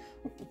 Like,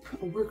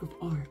 a work of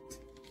art.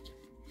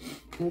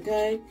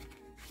 Okay?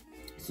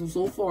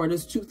 So far,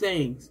 there's 2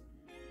 things.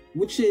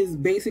 Which is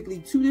basically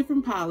 2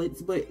 different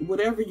palettes. But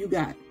whatever you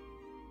got.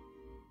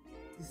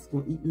 This is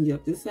going to eat me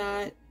up. This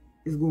side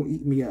is going to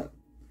eat me up.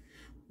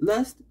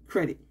 Lust,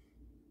 credit.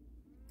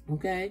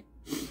 Okay?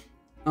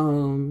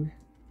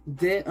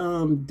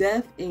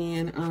 Death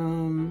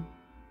and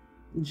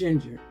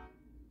ginger.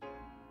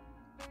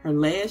 Her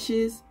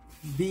lashes,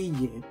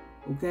 vegan.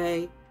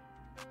 Okay?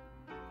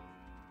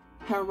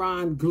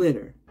 Heron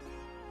glitter.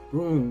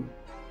 Boom.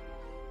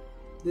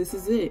 This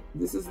is it.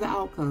 This is the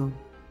outcome.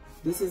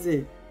 This is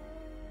it.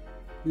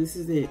 This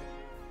is it.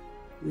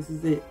 This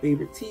is it.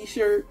 Favorite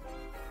t-shirt.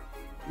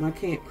 My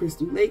Camp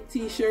Crystal Lake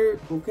t-shirt.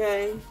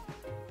 Okay?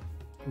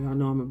 Y'all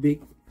know I'm a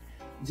big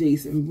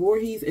Jason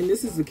Voorhees. And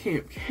this is a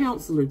camp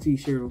counselor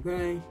t-shirt,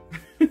 okay?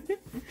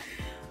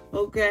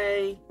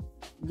 Okay.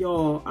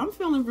 Y'all, I'm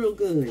feeling real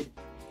good.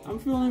 I'm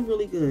feeling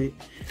really good.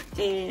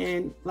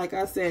 And like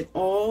I said,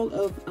 all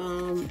of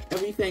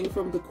everything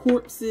from the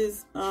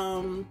corpses,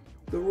 the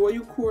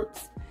Royal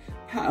Corpse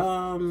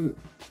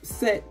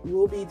set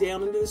will be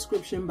down in the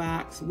description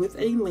box with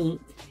a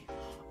link.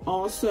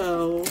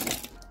 Also,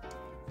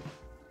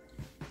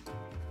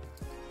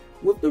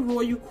 with the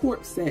Royal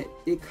Corpse set,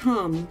 it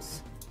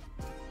comes,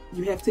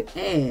 you have to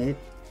add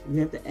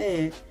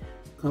a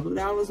couple of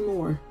dollars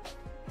more.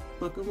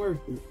 Fucking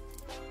worth it.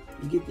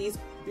 You get these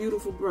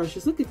beautiful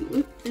brushes. Look at the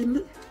look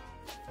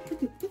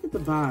at the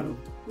bottom.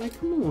 Like,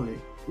 come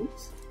on.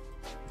 Oops.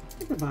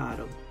 Look at the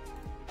bottom.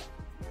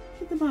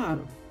 Look at the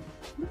bottom.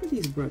 Look at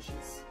these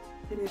brushes.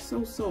 And they're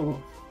so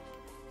soft.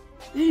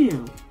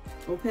 Damn.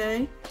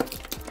 Okay.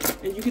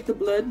 And you get the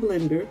blood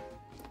blender.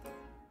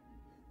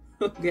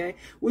 Okay.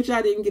 Which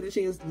I didn't get a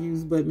chance to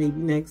use, but maybe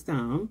next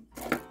time.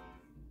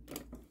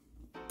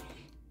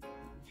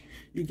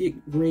 You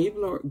get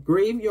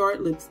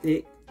graveyard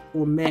lipstick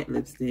or matte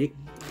lipstick.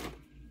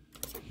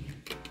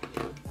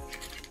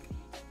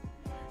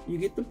 You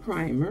get the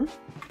primer.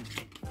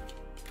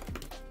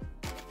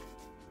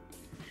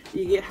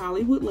 You get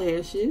Hollywood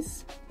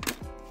lashes.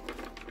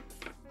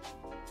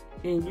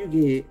 And you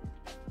get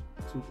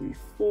 2, 3,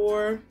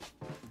 4.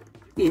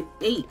 You get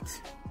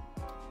 8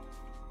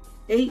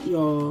 8,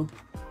 y'all.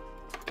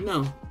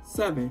 No,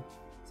 7.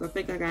 So I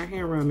think I got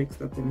hand run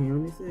mixed up in here.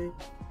 Let me see.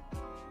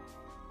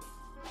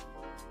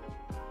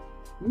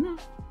 No.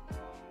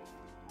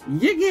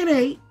 You get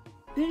 8.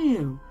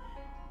 Damn.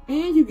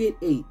 And you get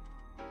 8.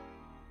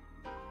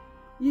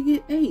 You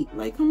get 8.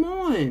 Like, come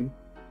on.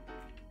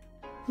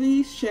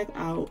 Please check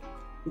out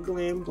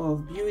Glam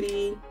Goth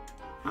Beauty.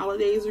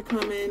 Holidays are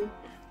coming.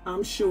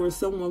 I'm sure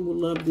someone would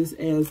love this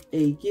as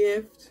a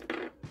gift.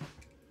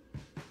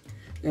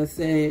 That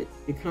said,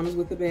 it comes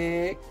with a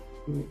bag.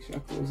 Make sure I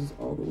close this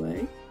all the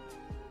way,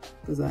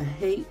 because I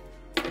hate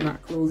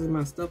not closing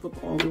my stuff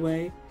up all the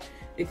way.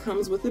 It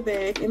comes with a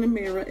bag and a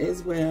mirror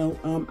as well.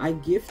 I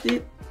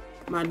gifted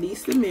my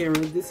niece the mirror.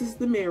 This is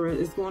the mirror.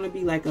 It's going to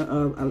be like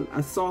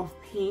a soft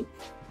pink,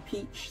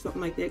 peach,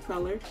 something like that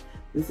color.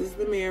 This is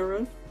the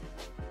mirror.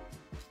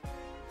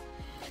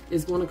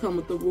 It's going to come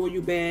with the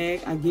royal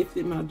bag. I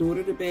gifted my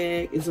daughter the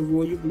bag. It's a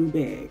royal blue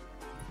bag.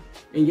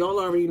 And y'all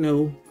already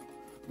know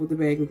what the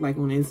bag looks like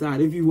on the inside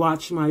if you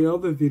watch my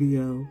other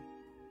video.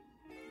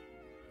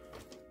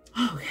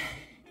 Okay.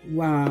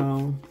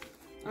 Wow.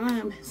 I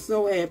am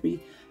so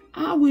happy.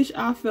 I wish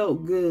I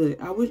felt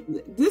good. I wish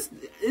this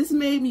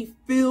made me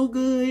feel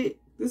good.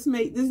 This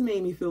made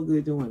me feel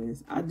good doing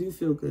this. I do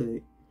feel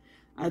good.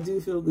 I do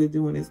feel good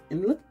doing this.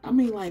 And look, I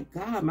mean, like,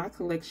 God, my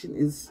collection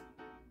is...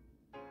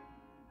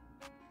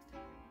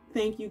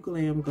 Thank you,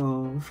 Glam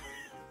Goth.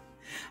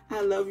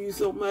 I love you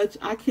so much.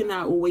 I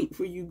cannot wait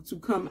for you to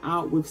come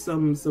out with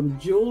some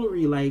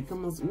jewelry. Like,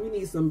 come on, we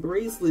need some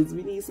bracelets.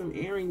 We need some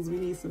earrings. We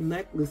need some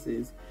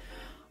necklaces.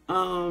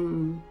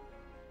 You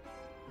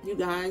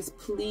guys,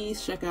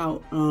 please check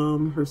out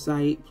her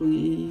site.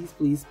 Please,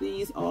 please,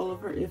 please. All of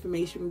her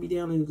information will be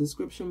down in the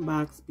description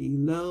box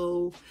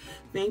below.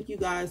 Thank you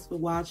guys for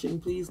watching.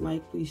 Please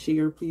like, please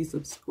share, please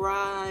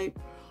subscribe.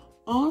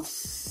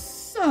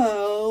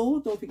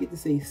 Also, don't forget to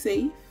stay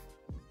safe.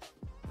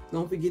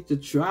 Don't forget to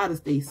try to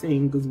stay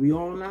sane, because we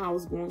all in the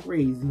house going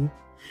crazy.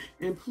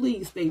 And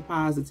please stay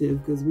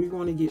positive, because we're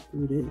going to get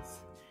through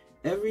this.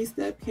 Every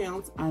step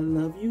counts. I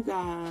love you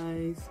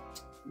guys.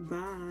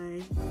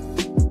 Bye.